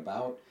get it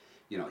about,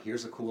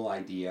 here's a cool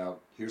idea,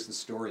 here's the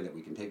story that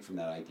we can take from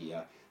that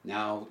idea.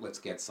 Now let's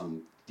get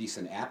some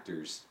decent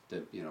actors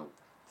to,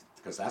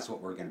 because that's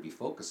what we're going to be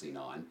focusing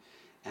on.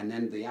 And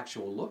then the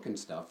actual look and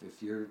stuff,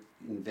 if you're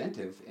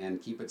inventive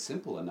and keep it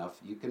simple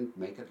enough, you can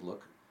make it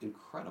look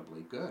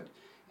incredibly good.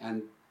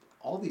 And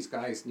all these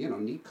guys,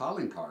 need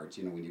calling cards,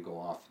 when you go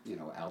off,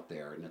 out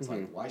there. And it's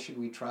like, why should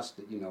we trust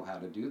that you know how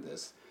to do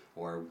this?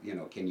 Or,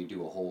 can you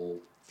do a whole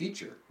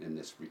feature in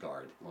this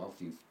regard? Well,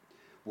 if you've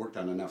worked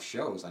on enough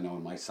shows, I know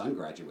when my son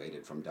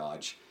graduated from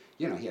Dodge,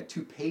 he had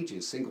 2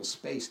 pages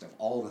single-spaced of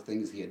all the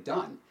things he had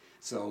done.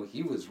 So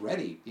he was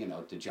ready,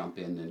 to jump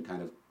in and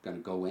kind of going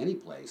to go any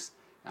place.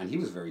 And he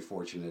was very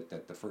fortunate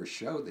that the first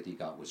show that he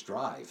got was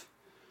Drive.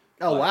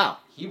 Oh, wow.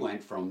 He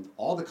went from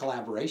all the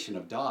collaboration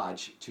of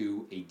Dodge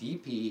to a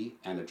DP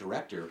and a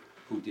director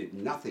who did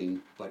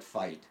nothing but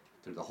fight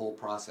through the whole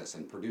process,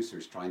 and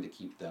producers trying to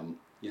keep them,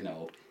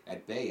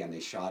 at bay. And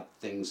they shot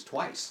things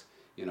twice,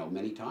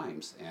 many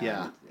times.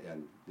 And,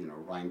 and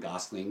Ryan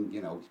Gosling,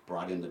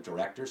 brought in the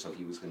director, so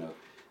he was going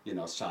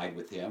to, side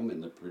with him.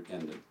 And the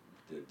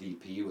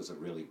DP was a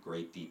really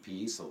great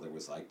DP, so there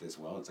was like this,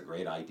 well, it's a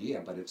great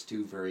idea, but it's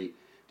 2 very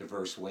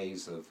diverse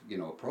ways of,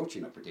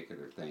 approaching a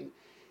particular thing.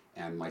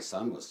 And my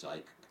son was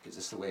like, is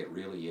this the way it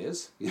really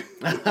is?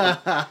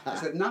 I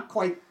said, not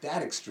quite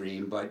that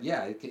extreme, but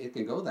yeah, it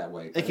can go that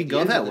way. It can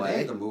go that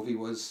way. The movie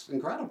was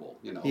incredible,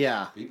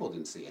 Yeah. People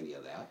didn't see any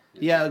of that.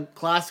 Yeah,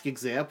 classic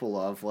example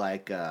of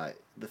like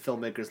the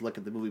filmmakers look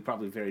at the movie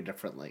probably very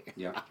differently.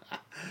 Yeah.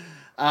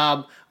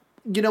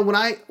 You know, when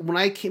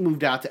I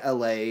moved out to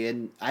LA,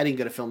 and I didn't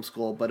go to film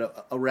school,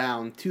 but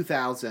around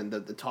 2000,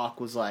 the talk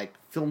was like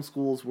film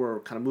schools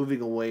were kind of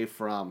moving away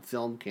from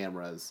film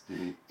cameras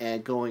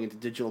and going into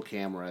digital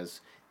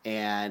cameras.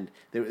 And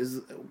there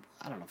was,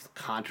 I don't know if it's a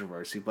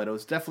controversy, but it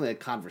was definitely a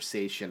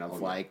conversation of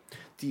like,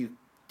 do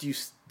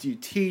you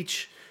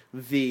teach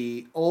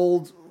the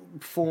old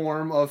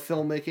form of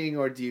filmmaking,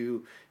 or do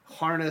you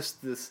harness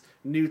this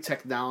new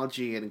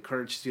technology and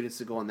encourage students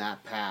to go on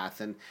that path?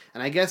 And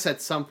I guess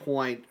at some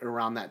point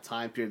around that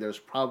time period, there's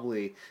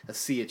probably a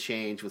sea of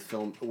change with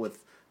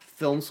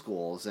film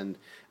schools. And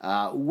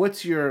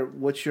what's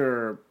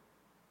your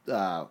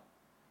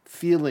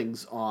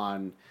feelings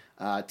on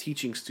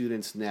teaching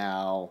students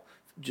now,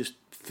 just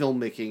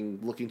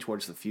filmmaking, looking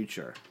towards the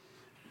future?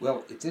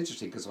 Well, it's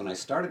interesting because when I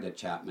started at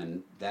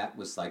Chapman, that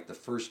was like the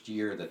first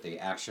year that they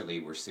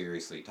actually were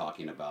seriously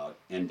talking about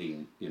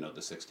ending,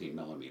 the 16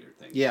 millimeter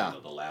thing. Yeah.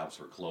 The labs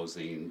were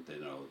closing.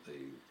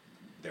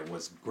 There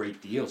was great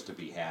deals to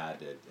be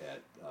had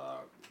at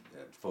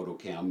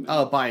Photochem.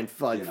 Buying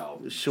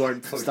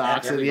short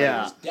stocks, and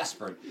everybody was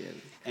desperate. Yeah.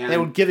 And they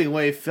were giving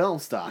away film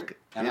stock.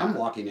 And I'm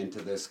walking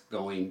into this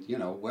going,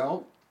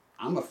 well,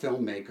 I'm a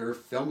filmmaker.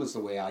 Film is the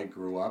way I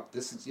grew up.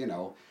 This is,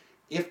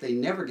 if they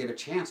never get a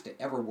chance to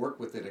ever work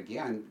with it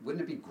again,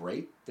 wouldn't it be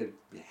great to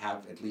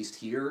have at least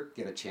here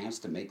get a chance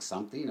to make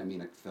something? I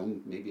mean,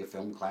 maybe a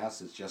film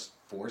class is just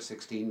for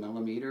 16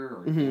 millimeter,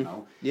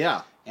 or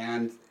Yeah.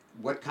 And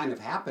what kind of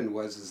happened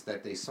is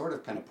that they sort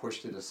of kind of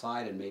pushed it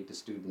aside and made the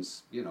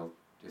students,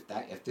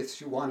 if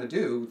this you want to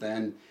do,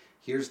 then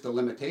here's the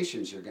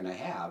limitations you're going to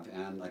have.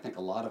 And I think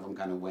a lot of them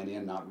kind of went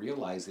in not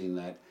realizing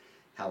that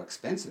how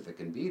expensive it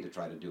can be to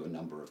try to do a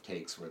number of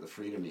takes, where the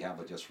freedom you have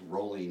with just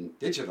rolling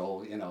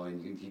digital,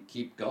 and you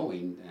keep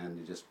going and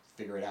you just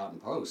figure it out in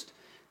post,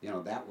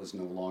 that was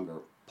no longer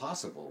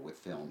possible with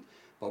film.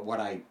 But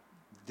what I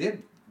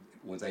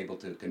was able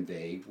to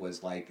convey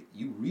was like,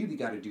 you really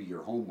got to do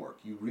your homework.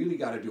 You really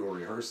got to do a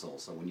rehearsal.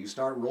 So when you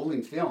start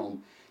rolling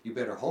film, you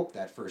better hope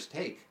that first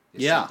take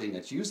is something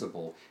that's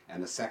usable,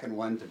 and the second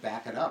one to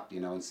back it up,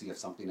 and see if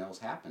something else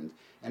happened.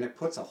 And it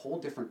puts a whole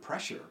different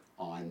pressure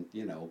on,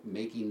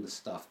 making the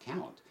stuff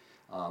count,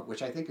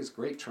 which I think is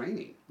great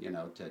training,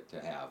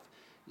 to have.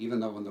 Even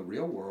though in the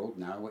real world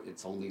now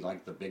it's only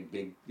like the big,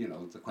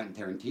 the Quentin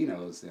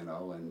Tarantinos,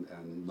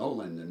 and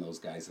Nolan and those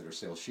guys that are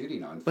still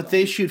shooting on film. But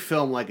they shoot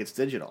film like it's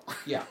digital.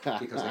 Yeah,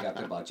 because they got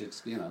the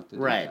budgets, to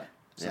right.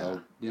 do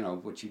that. So,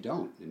 which you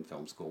don't in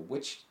film school,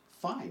 which,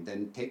 fine,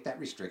 then take that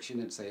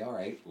restriction and say, all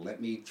right, let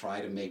me try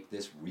to make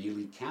this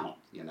really count,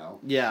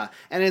 Yeah,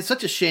 and it's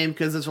such a shame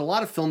because there's a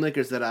lot of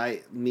filmmakers that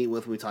I meet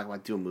with when we talk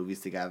about doing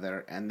movies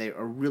together, and they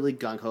are really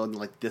gung-ho, and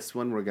like, this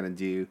one we're going to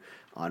do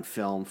on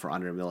film for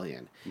under $1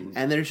 million. Mm-hmm.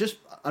 And there's just,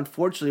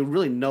 unfortunately,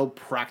 really no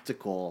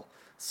practical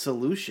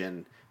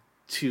solution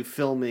to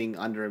filming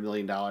under $1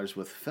 million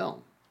with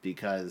film,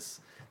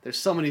 because there's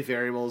so many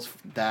variables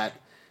that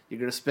you're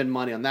going to spend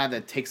money on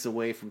that takes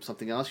away from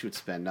something else you would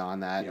spend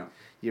on that. Yeah.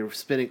 You're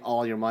spending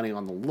all your money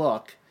on the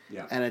look,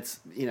 yeah. and it's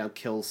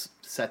kills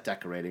set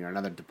decorating or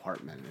another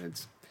department. And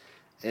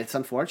it's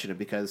unfortunate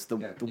because the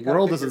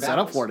world isn't set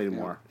up for it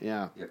anymore.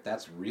 Yeah. If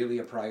that's really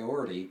a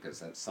priority, because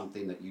that's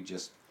something that you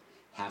just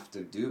have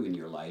to do in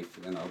your life,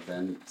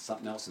 then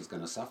something else is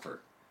going to suffer.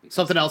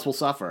 Something else will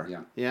suffer.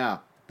 Yeah. Yeah.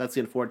 That's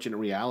the unfortunate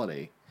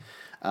reality.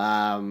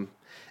 And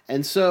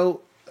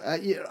so,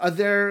 are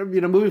there,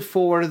 moving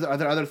forward, are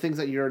there other things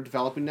that you're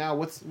developing now?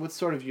 What's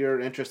sort of your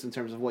interest in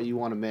terms of what you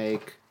want to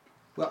make?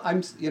 Well,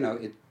 it's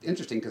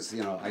interesting because,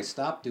 I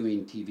stopped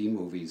doing TV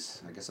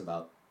movies, I guess,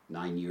 about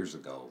 9 years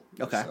ago.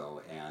 Okay. Or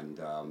so, and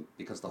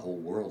because the whole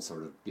world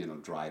sort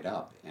of, dried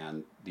up.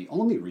 And the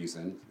only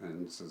reason,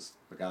 and this is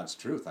the God's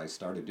truth, I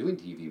started doing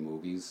TV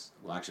movies,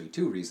 well, actually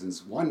two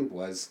reasons. One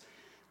was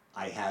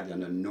I had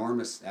an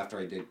enormous, after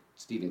I did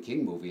Stephen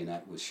King movie and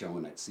that was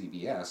shown at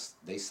CBS,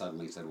 they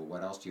suddenly said, well,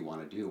 what else do you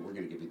want to do? We're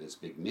going to give you this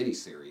big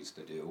miniseries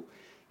to do.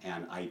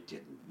 And I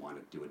didn't want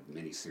to do a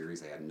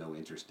miniseries. I had no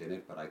interest in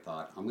it, but I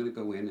thought, I'm going to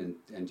go in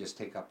and just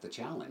take up the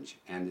challenge.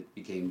 And it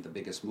became the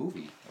biggest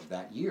movie of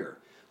that year.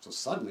 So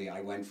suddenly I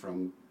went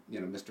from,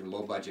 Mr.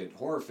 Low-budget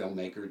horror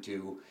filmmaker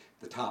to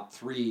the top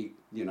 3,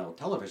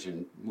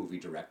 television movie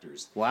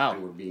directors. Wow.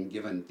 And we're being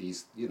given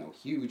these,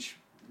 huge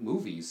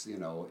movies,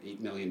 $8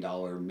 million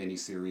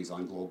miniseries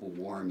on global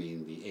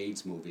warming, the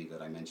AIDS movie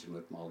that I mentioned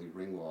with Molly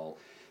Ringwald,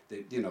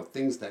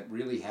 things that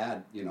really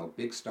had,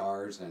 big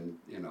stars and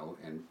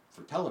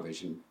for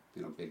television,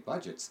 big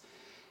budgets.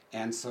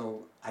 And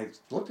so I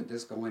looked at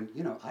this going,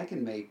 I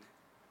can make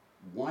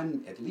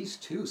one, at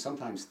least 2,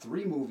 sometimes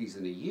 3 movies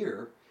in a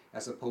year,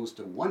 as opposed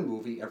to 1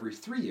 movie every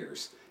 3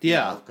 years.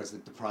 Yeah. Because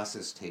the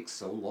process takes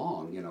so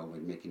long,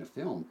 in making a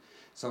film.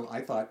 So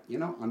I thought,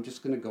 I'm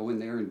just going to go in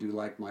there and do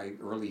like my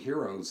early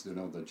heroes,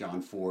 the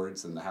John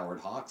Fords and the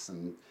Howard Hawks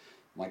and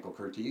Michael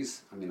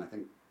Curtiz. I mean, I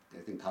think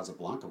I think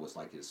Casablanca was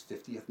like his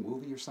 50th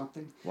movie or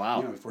something. Wow.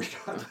 You know, before he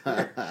got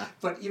there.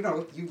 But, you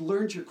know, you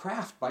learned your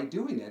craft by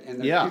doing it. And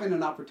they're Yeah. given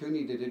an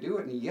opportunity to do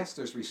it. And yes,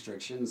 there's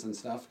restrictions and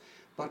stuff.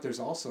 But there's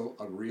also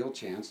a real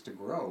chance to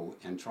grow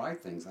and try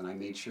things. And I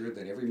made sure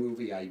that every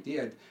movie I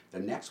did, the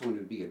next one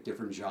would be a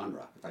different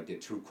genre. If I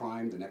did true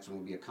crime, the next one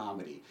would be a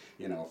comedy.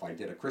 You know, if I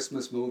did a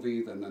Christmas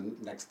movie, then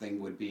the next thing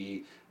would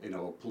be, you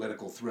know, a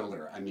political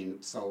thriller. I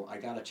mean, so I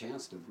got a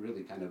chance to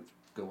really kind of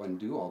go and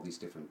do all these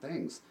different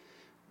things,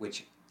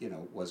 which, you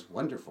know, was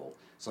wonderful.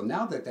 So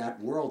now that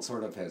world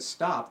sort of has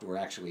stopped, or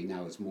actually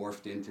now has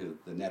morphed into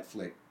the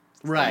Netflix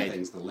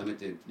things, the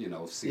limited, you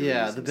know, series.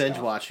 Yeah, the and binge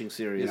stuff. watching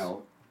series. You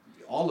know,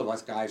 all of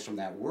us guys from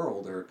that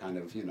world are kind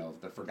of, you know,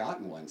 the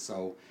forgotten ones.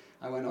 So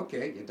I went,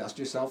 okay, you dust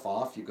yourself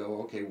off. You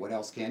go, okay, what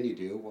else can you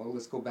do? Well,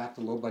 let's go back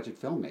to low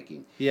budget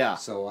filmmaking. Yeah.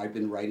 So I've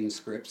been writing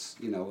scripts,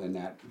 you know, in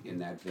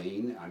that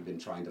vein. I've been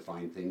trying to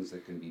find things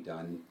that can be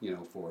done, you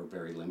know, for a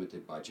very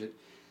limited budget.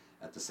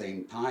 At the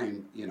same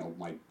time, you know,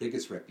 my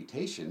biggest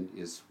reputation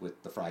is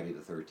with the Friday the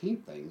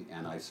 13th thing,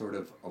 and I sort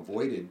of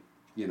avoided,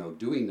 you know,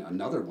 doing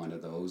another one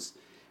of those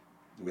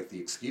with the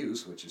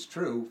excuse, which is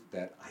true,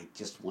 that I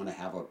just want to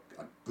have a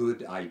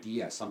good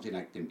idea, something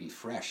that can be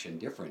fresh and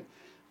different.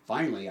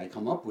 Finally, I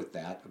come up with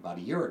that about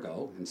a year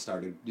ago and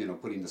started, you know,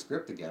 putting the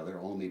script together,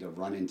 only to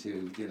run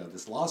into, you know,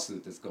 this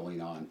lawsuit that's going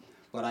on.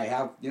 But I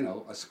have, you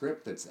know, a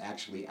script that's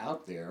actually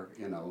out there,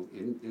 you know,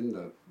 in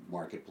the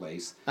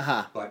marketplace.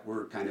 Uh-huh. But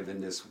we're kind of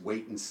in this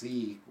wait and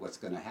see what's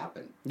going to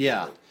happen.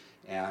 Yeah.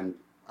 And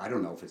I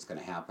don't know if it's going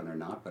to happen or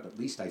not, but at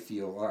least I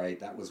feel, all right,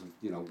 that was,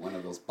 you know, one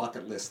of those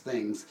bucket list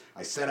things.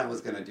 I said I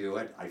was going to do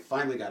it. I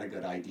finally got a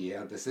good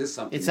idea. This is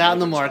something. It's out in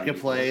the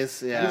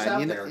marketplace. Yeah,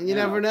 you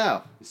never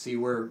know. See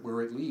where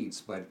it leads,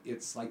 but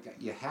it's like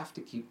you have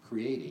to keep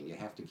creating. You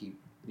have to keep,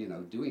 you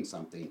know, doing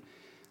something.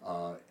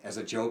 As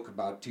a joke,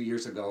 about 2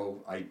 years ago,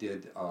 I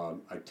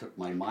took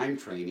my mime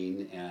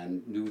training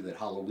and knew that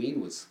Halloween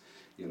was,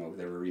 you know,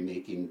 they were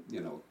remaking, you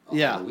know,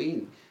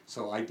 Halloween.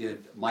 So I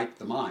did Mike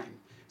the Mime.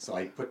 So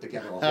I put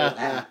together a whole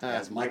act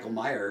as Michael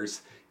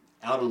Myers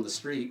out on the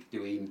street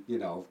doing, you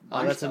know,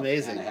 oh, that's stuff.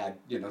 amazing. And I had,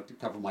 you know, a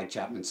couple of my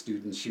Chapman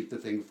students shoot the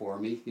thing for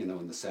me, you know,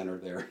 in the center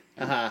there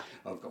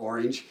of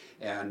Orange,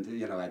 and,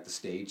 you know, at the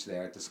stage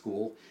there at the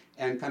school,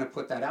 and kind of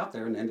put that out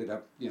there, and ended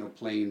up, you know,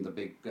 playing the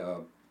big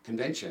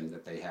convention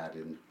that they had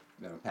in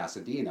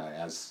Pasadena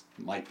as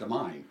Mike the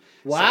Mime.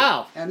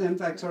 Wow. So, and then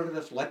I sort of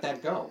just let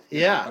that go.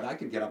 Yeah. But I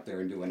could get up there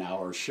and do an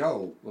hour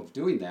show of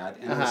doing that,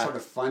 and it was sort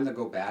of fun to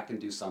go back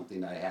and do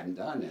something that I hadn't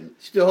done. And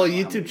the whole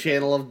YouTube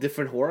channel of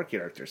different horror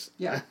characters.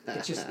 Yeah,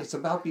 it's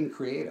about being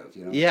creative,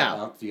 you know. Yeah.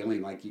 It's about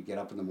feeling like you get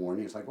up in the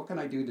morning. It's like, what can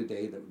I do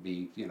today that would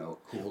be, you know,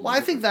 cool? Well, I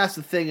think that's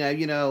the thing.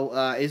 You know,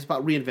 is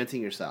about reinventing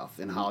yourself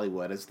in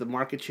Hollywood. As the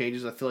market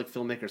changes, I feel like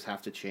filmmakers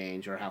have to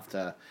change or have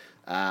to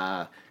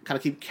kind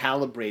of keep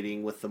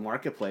calibrating with the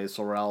marketplace,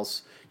 or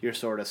else you're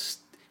sort of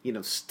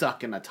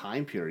stuck in a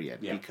time period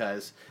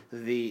because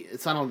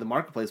it's not only the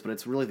marketplace, but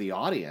it's really the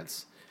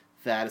audience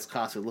that is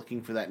constantly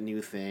looking for that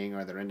new thing,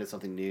 or they're into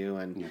something new,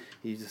 and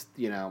you just,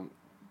 you know,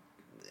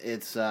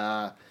 it's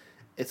a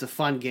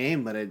fun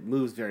game, but it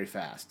moves very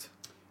fast.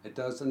 It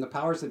does, and the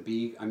powers that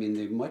be, I mean,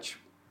 they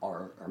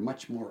are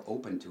much more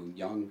open to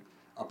young,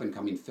 up and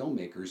coming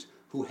filmmakers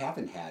who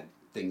haven't had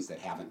things that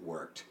haven't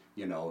worked.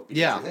 You know,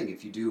 because the thing,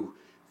 if you do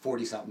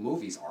 40-something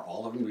movies, are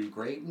all of them going to be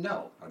great?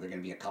 No. Are there going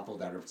to be a couple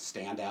that are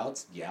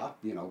standouts? Yeah,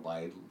 you know,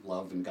 by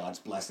love and God's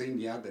blessing,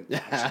 that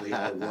actually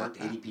all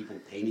worked. 80 people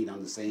painting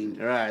on the same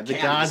the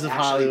gods of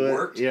Hollywood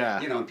worked, you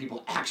know, and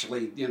people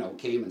actually, you know,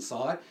 came and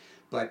saw it.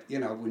 But, you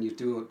know, when you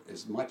do it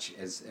as much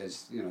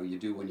as you know, you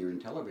do when you're in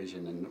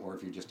television, or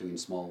if you're just doing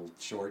small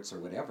shorts or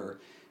whatever,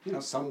 you know,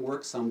 some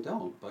work, some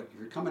don't. But if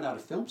you're coming out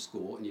of film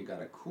school and you've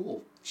got a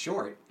cool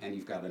short and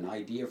you've got an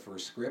idea for a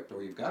script,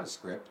 or you've got a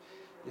script,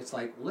 it's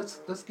like, let's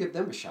give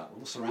them a shot.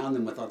 We'll surround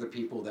them with other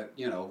people that,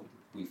 you know,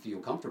 we feel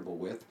comfortable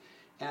with.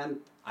 And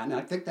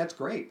I think that's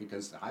great,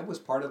 because I was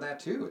part of that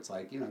too. It's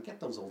like, you know, get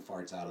those old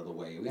farts out of the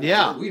way.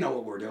 We know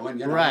what we're doing.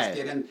 You know, let's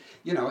get in,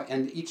 you know,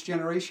 and each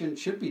generation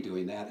should be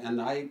doing that. And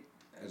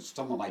as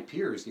some of my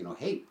peers, you know,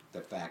 hate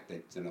the fact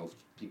that, you know,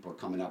 people are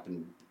coming up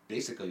and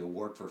basically will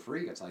work for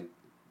free. It's like,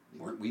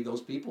 weren't we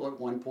those people at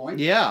one point?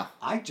 Yeah.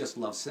 I just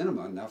love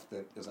cinema enough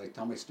that, as I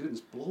tell my students,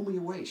 blow me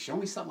away. Show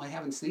me something I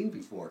haven't seen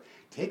before.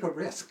 Take a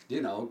risk,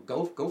 you know.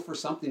 Go for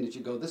something that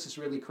you go, this is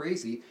really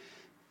crazy.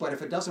 But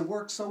if it doesn't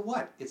work, so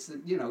what? It's,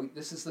 you know,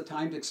 this is the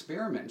time to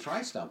experiment and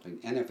try something.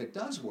 And if it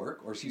does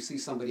work, or if you see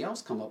somebody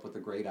else come up with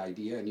a great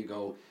idea and you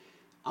go,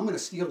 I'm going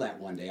to steal that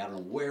one day. I don't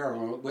know where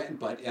or when,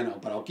 but, you know,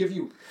 but I'll give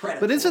you credit.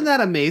 But isn't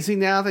that amazing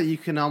now that you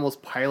can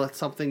almost pilot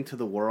something to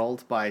the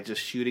world by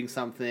just shooting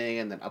something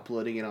and then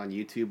uploading it on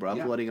YouTube or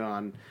uploading it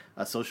on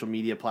a social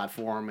media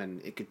platform,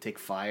 and it could take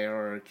fire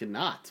or it could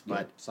not.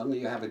 But suddenly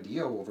you have a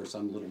deal over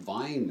some little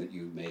Vine that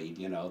you made,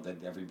 you know,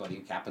 that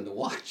everybody happened to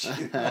watch.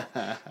 You know?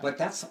 But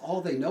that's all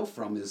they know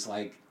from is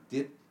like,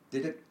 did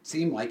did it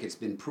seem like it's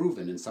been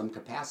proven in some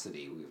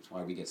capacity? That's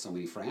why we get so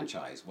many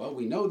franchise. Well,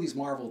 we know these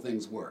Marvel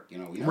things work. You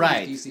know, we know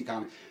Right. these DC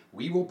comics.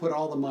 We will put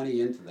all the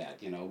money into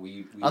that. You know,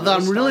 we Although know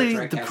I'm Star really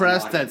Trek has an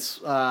depressed that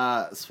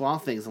audience.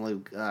 Swamp Thing's only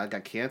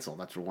got canceled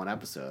after one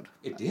episode.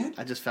 It did?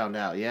 I just found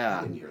out. I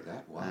Yeah. didn't hear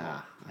that. Wow.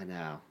 Ah, I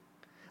know.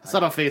 I saw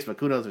it on Facebook.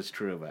 Who knows if it's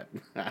true, but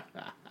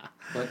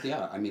But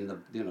yeah, I mean,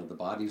 the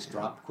bodies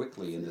drop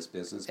quickly in this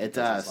business. It because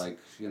does. It's like,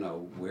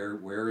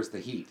 where is the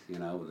heat? You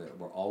know,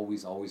 we're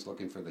always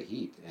looking for the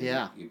heat. And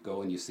Yeah. you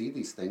go and you see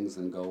these things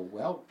and go,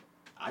 well,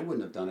 I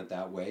wouldn't have done it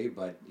that way,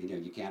 but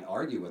you can't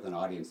argue with an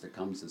audience that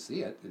comes to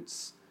see it.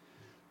 It's,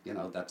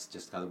 that's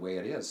just kind of the way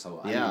it is.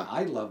 So Yeah.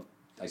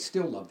 I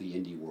still love the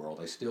indie world.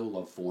 I still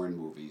love foreign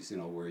movies,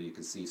 where you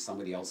can see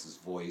somebody else's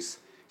voice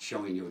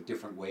showing you a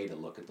different way to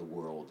look at the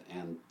world.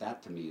 And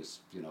that to me is,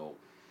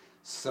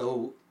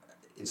 so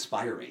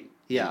inspiring.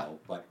 Yeah.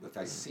 But if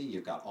I see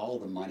you've got all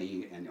the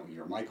money and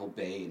you're Michael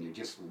Bay and you're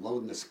just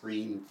loading the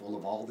screen full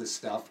of all this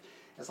stuff,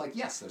 it's like,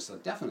 yes, there's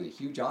definitely a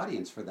huge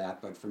audience for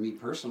that. But for me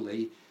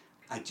personally,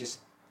 I just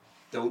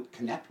don't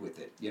connect with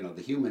it.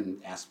 The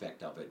human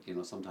aspect of it,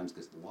 sometimes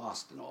gets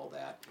lost and all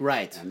that.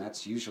 Right. And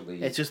that's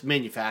usually... It's just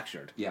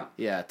manufactured. Yeah.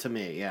 Yeah, to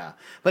me, yeah.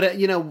 But,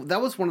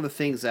 that was one of the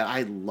things that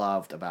I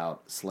loved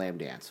about Slam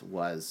Dance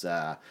was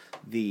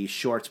the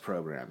shorts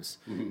programs.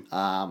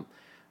 Mm-hmm.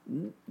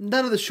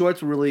 None of the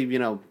shorts were really,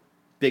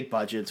 big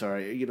budgets or,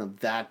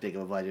 that big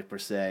of a budget per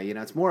se.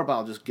 It's more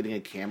about just getting a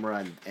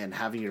camera and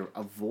having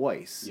a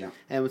voice. Yeah.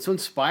 And it's so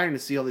inspiring to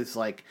see all these,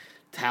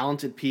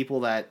 talented people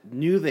that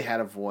knew they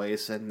had a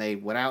voice and they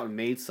went out and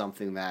made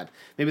something that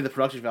maybe the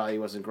production value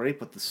wasn't great,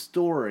 but the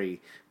story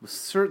was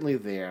certainly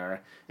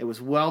there. It was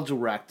well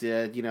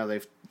directed.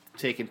 They've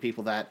taken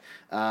people that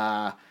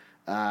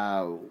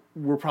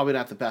were probably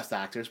not the best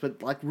actors, but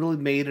really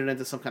made it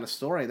into some kind of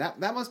story. That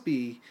must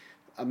be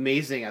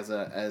amazing as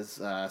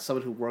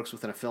someone who works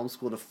within a film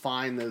school to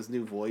find those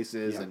new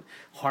voices and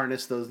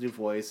harness those new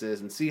voices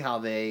and see how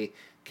they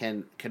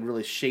can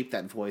really shape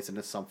that voice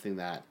into something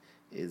that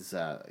is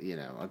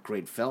a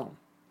great film.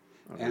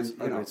 And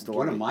a great story.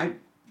 one of my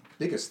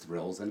biggest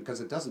thrills, and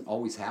because it doesn't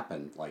always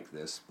happen like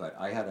this, but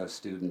I had a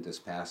student this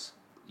past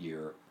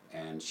year,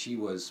 and she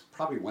was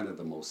probably one of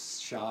the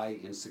most shy,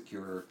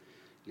 insecure,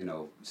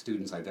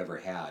 students I've ever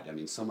had. I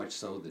mean, so much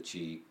so that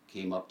she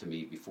came up to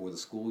me before the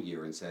school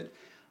year and said,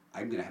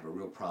 I'm going to have a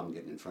real problem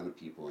getting in front of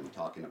people and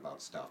talking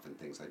about stuff and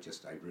things. I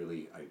just, and I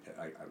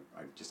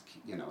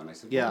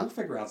said, well, we'll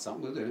figure out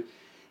something. We'll do it.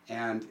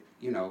 And,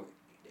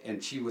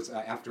 and she was,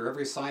 after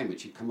every assignment,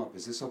 she'd come up,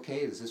 is this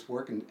okay? Does this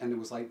work? And it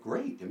was like,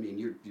 great. I mean,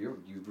 you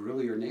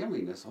really are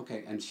nailing this.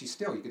 Okay. And she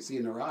still, you could see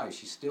in her eyes,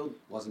 she still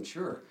wasn't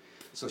sure.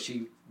 So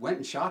she went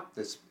and shot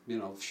this,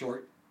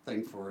 short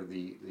thing for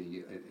the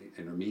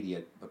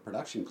intermediate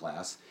production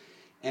class.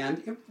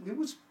 And it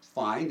was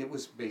fine. It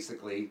was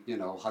basically,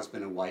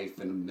 husband and wife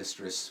and a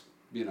mistress,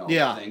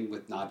 thing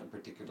with not a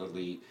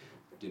particularly,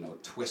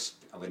 twist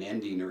of an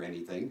ending or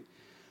anything.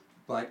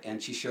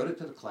 And she showed it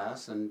to the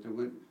class and it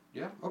went,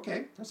 yeah,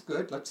 okay, that's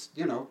good. Let's,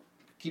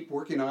 keep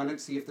working on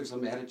it, see if there's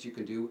some edits you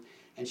can do.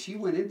 And she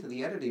went into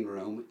the editing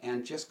room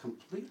and just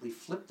completely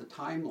flipped the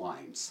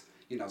timelines.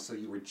 So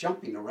you were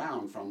jumping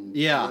around from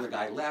where the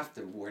guy left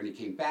and when he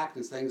came back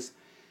and things.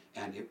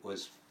 And it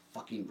was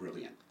fucking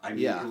brilliant. I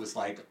mean, it was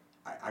like,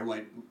 I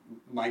went,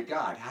 my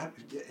God, how,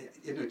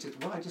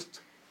 I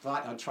just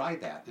thought I'd try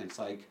that. And it's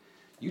like,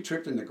 you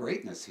tripped into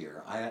greatness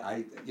here.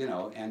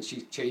 And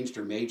she changed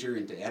her major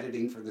into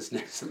editing for this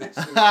next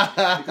semester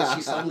because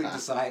she suddenly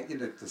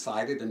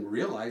decided and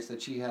realized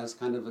that she has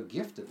kind of a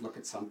gift to look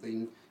at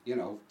something,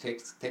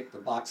 take the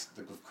box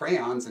of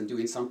crayons and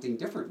doing something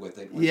different with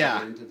it when she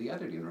get into the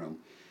editing room.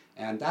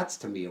 And that's,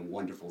 to me, a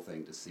wonderful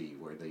thing to see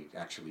where they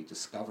actually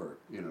discover,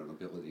 an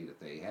ability that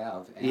they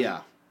have.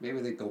 And maybe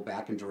they go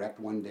back and direct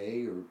one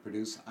day or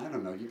produce. I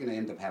don't know. You're going to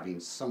end up having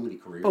so many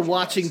careers. But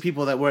watching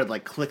people that where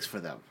it clicks for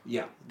them.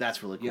 Yeah.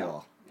 That's really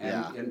cool.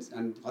 Yeah.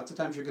 And lots of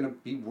times you're going to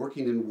be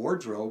working in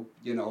wardrobe,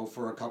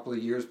 for a couple of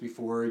years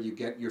before you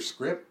get your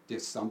script.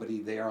 There's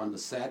somebody there on the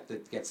set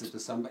that gets it to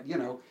somebody,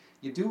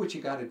 you do what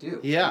you got to do.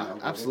 Yeah,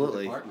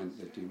 absolutely. Department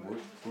that you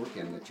work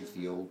in that you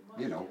feel,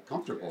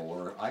 comfortable.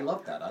 Or I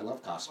love that. I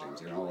love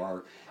costumes,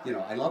 or,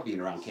 I love being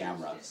around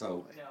camera.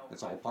 So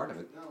it's all part of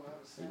it.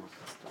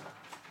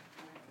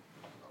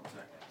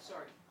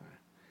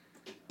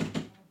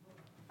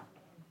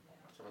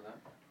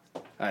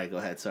 All right, go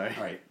ahead. Sorry.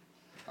 All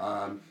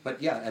right.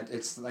 But yeah,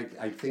 it's like,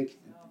 I think,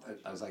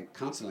 I was like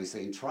constantly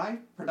saying, try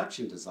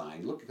production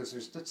design. Look, because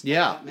there's not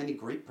that many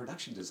great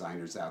production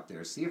designers out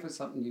there. See if it's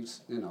something you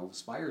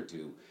aspire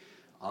to.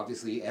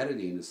 Obviously,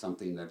 editing is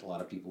something that a lot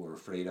of people are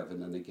afraid of,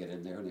 and then they get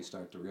in there and they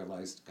start to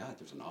realize, God,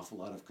 there's an awful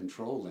lot of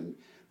control in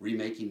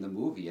remaking the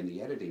movie in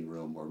the editing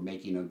room or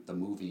making the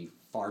movie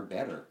far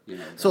better.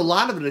 So a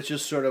lot of it is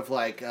just sort of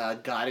like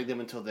guiding them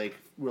until they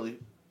really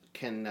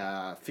can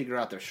figure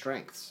out their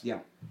strengths. Yeah.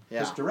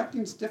 Because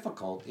directing's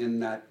difficult in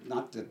that,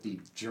 not that the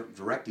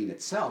directing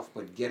itself,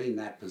 but getting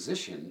that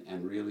position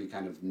and really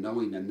kind of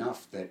knowing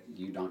enough that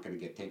you're not going to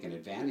get taken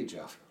advantage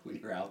of when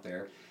you're out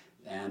there.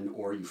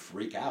 or you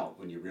freak out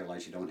when you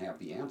realize you don't have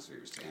the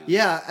answers. And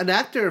Yeah, an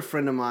actor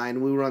friend of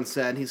mine, we were on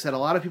set, and he said a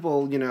lot of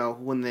people,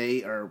 when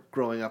they are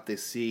growing up, they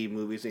see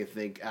movies, they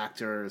think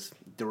actors,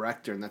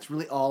 director, and that's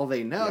really all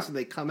they know. Yeah. So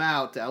they come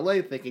out to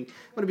LA thinking,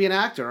 I'm going to be an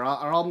actor, or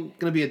I'm going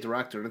to be a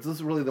director. And this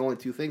is really the only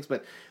two things.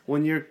 But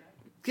when you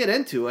get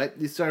into it,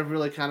 you start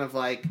really kind of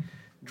like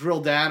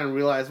drill down and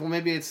realize, well,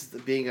 maybe it's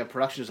being a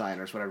production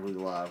designer is what I really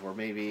love, or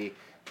maybe,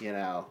 being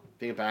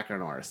a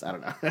background artist. I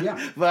don't know.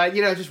 Yeah. But,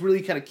 just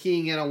really kind of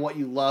keying in on what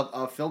you love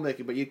of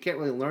filmmaking, but you can't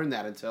really learn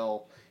that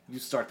until you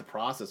start the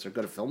process or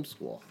go to film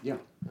school. Yeah,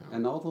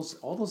 and all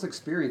those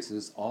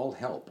experiences all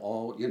help.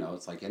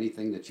 It's like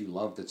anything that you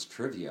love that's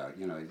trivia.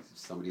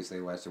 Somebody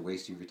say, "Well, that's a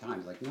waste of your time."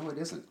 It's like, no, it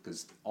isn't,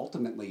 because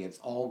ultimately it's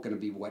all going to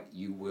be what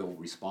you will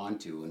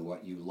respond to and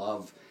what you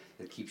love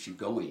that keeps you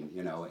going.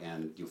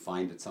 And you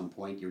find at some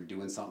point you're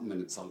doing something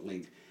and it's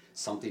suddenly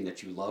something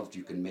that you loved.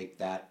 You can make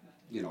that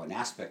an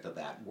aspect of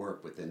that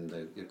work within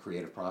the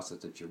creative process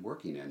that you're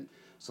working in.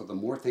 So the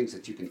more things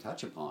that you can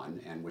touch upon,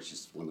 and which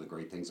is one of the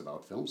great things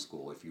about film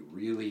school, if you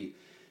really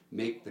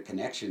make the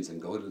connections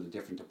and go to the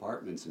different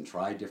departments and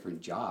try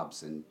different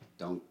jobs and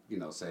don't,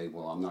 say,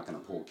 well, I'm not going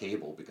to pull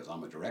cable because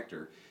I'm a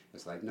director.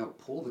 It's like, no,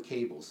 pull the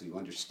cable so you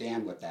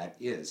understand what that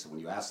is. So when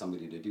you ask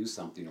somebody to do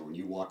something, or when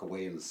you walk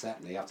away in the set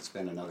and they have to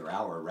spend another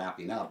hour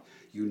wrapping up,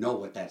 you know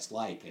what that's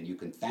like, and you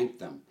can thank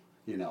them,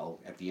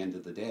 at the end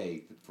of the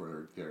day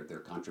for their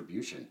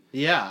contribution.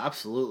 Yeah,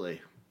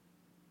 absolutely.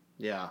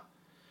 Yeah.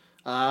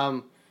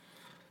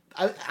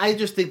 I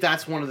just think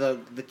that's one of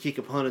the key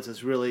components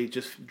is really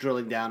just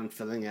drilling down and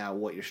filling out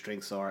what your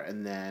strengths are,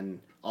 and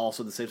then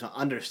also at the same time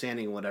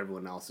understanding what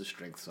everyone else's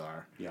strengths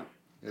are. Yeah,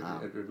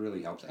 it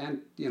really helps. And,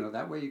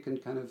 that way you can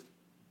kind of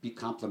be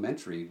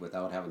complimentary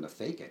without having to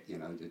fake it,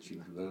 that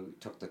you really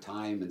took the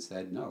time and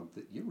said, no,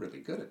 you're really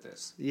good at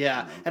this.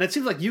 Yeah, and it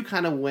seems like you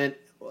kind of went,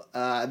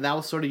 and that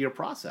was sort of your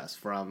process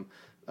from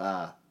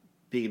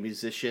being a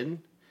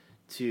musician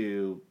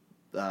to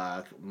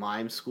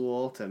mime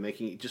school to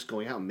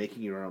going out and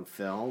making your own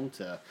film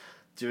to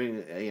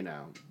doing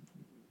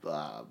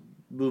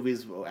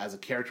movies as a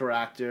character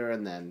actor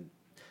and then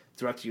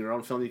directing your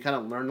own film. You kind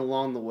of learned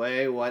along the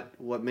way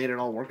what made it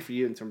all work for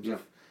you in terms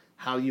of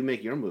how you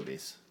make your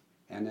movies.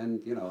 And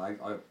then,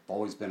 I've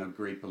always been a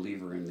great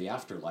believer in the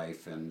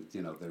afterlife, and,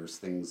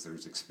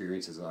 there's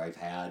experiences that I've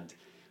had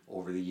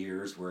over the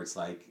years where it's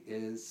like,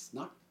 it's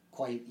not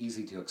quite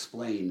easy to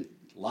explain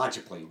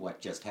logically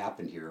what just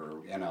happened here,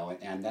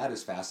 and that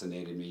has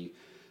fascinated me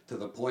to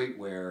the point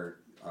where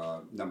a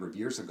number of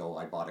years ago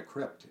I bought a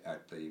crypt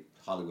at the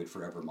Hollywood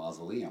Forever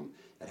Mausoleum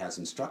that has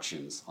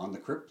instructions on the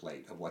crypt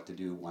plate of what to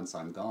do once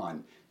I'm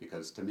gone,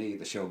 because to me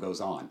the show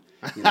goes on.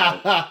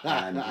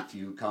 And if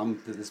you come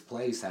to this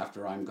place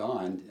after I'm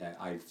gone,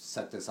 I've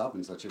set this up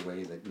in such a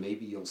way that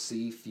maybe you'll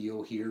see,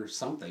 feel, hear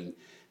something,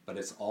 but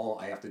it's all,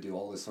 I have to do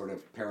all this sort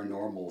of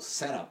paranormal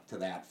setup to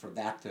that for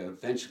that to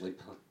eventually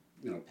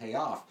pay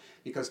off,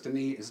 because to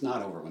me it's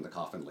not over when the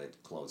coffin lid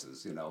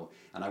closes, and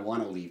I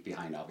want to leave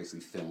behind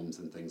obviously films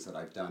and things that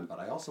I've done, but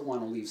I also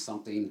want to leave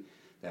something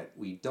that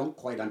we don't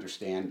quite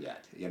understand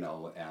yet,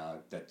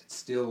 that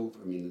still,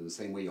 in the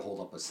same way you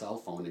hold up a cell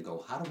phone and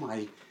go, how am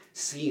I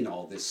seeing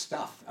all this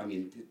stuff?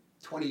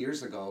 20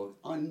 years ago,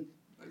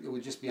 it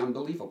would just be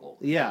unbelievable.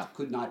 Yeah.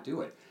 Could not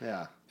do it.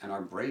 Yeah. And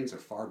our brains are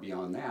far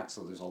beyond that,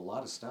 so there's a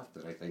lot of stuff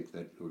that I think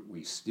that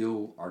we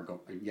still are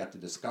yet to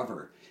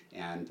discover.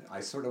 And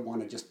I sort of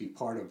want to just be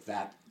part of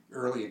that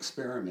early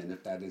experiment,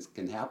 if that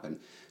can happen.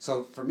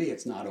 So for me,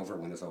 it's not over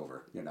when it's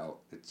over.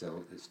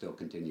 It still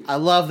continues. I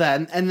love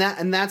that,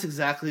 and that's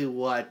exactly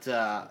what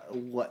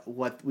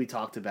we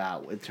talked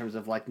about in terms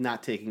of like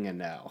not taking a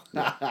no.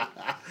 Yeah.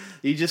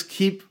 You just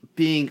keep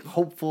being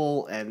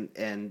hopeful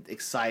and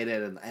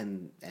excited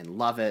and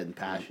love it and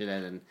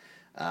passionate and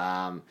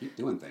keep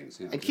doing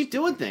things. And keep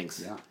doing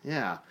things. Yeah.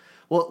 Yeah.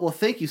 Well,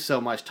 thank you so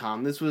much,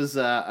 Tom. This was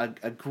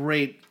a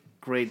great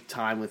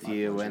time with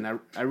you, pleasure. and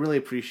I really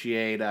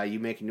appreciate you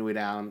making your way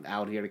down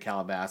out here to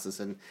Calabasas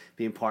and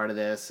being part of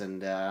this,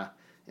 and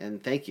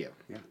thank you.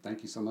 Yeah,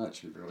 thank you so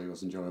much. It really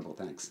was enjoyable.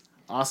 Thanks.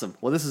 Awesome.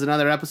 Well, this is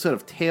another episode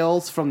of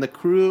Tales from the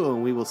Crew,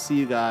 and we will see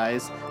you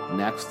guys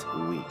next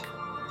week.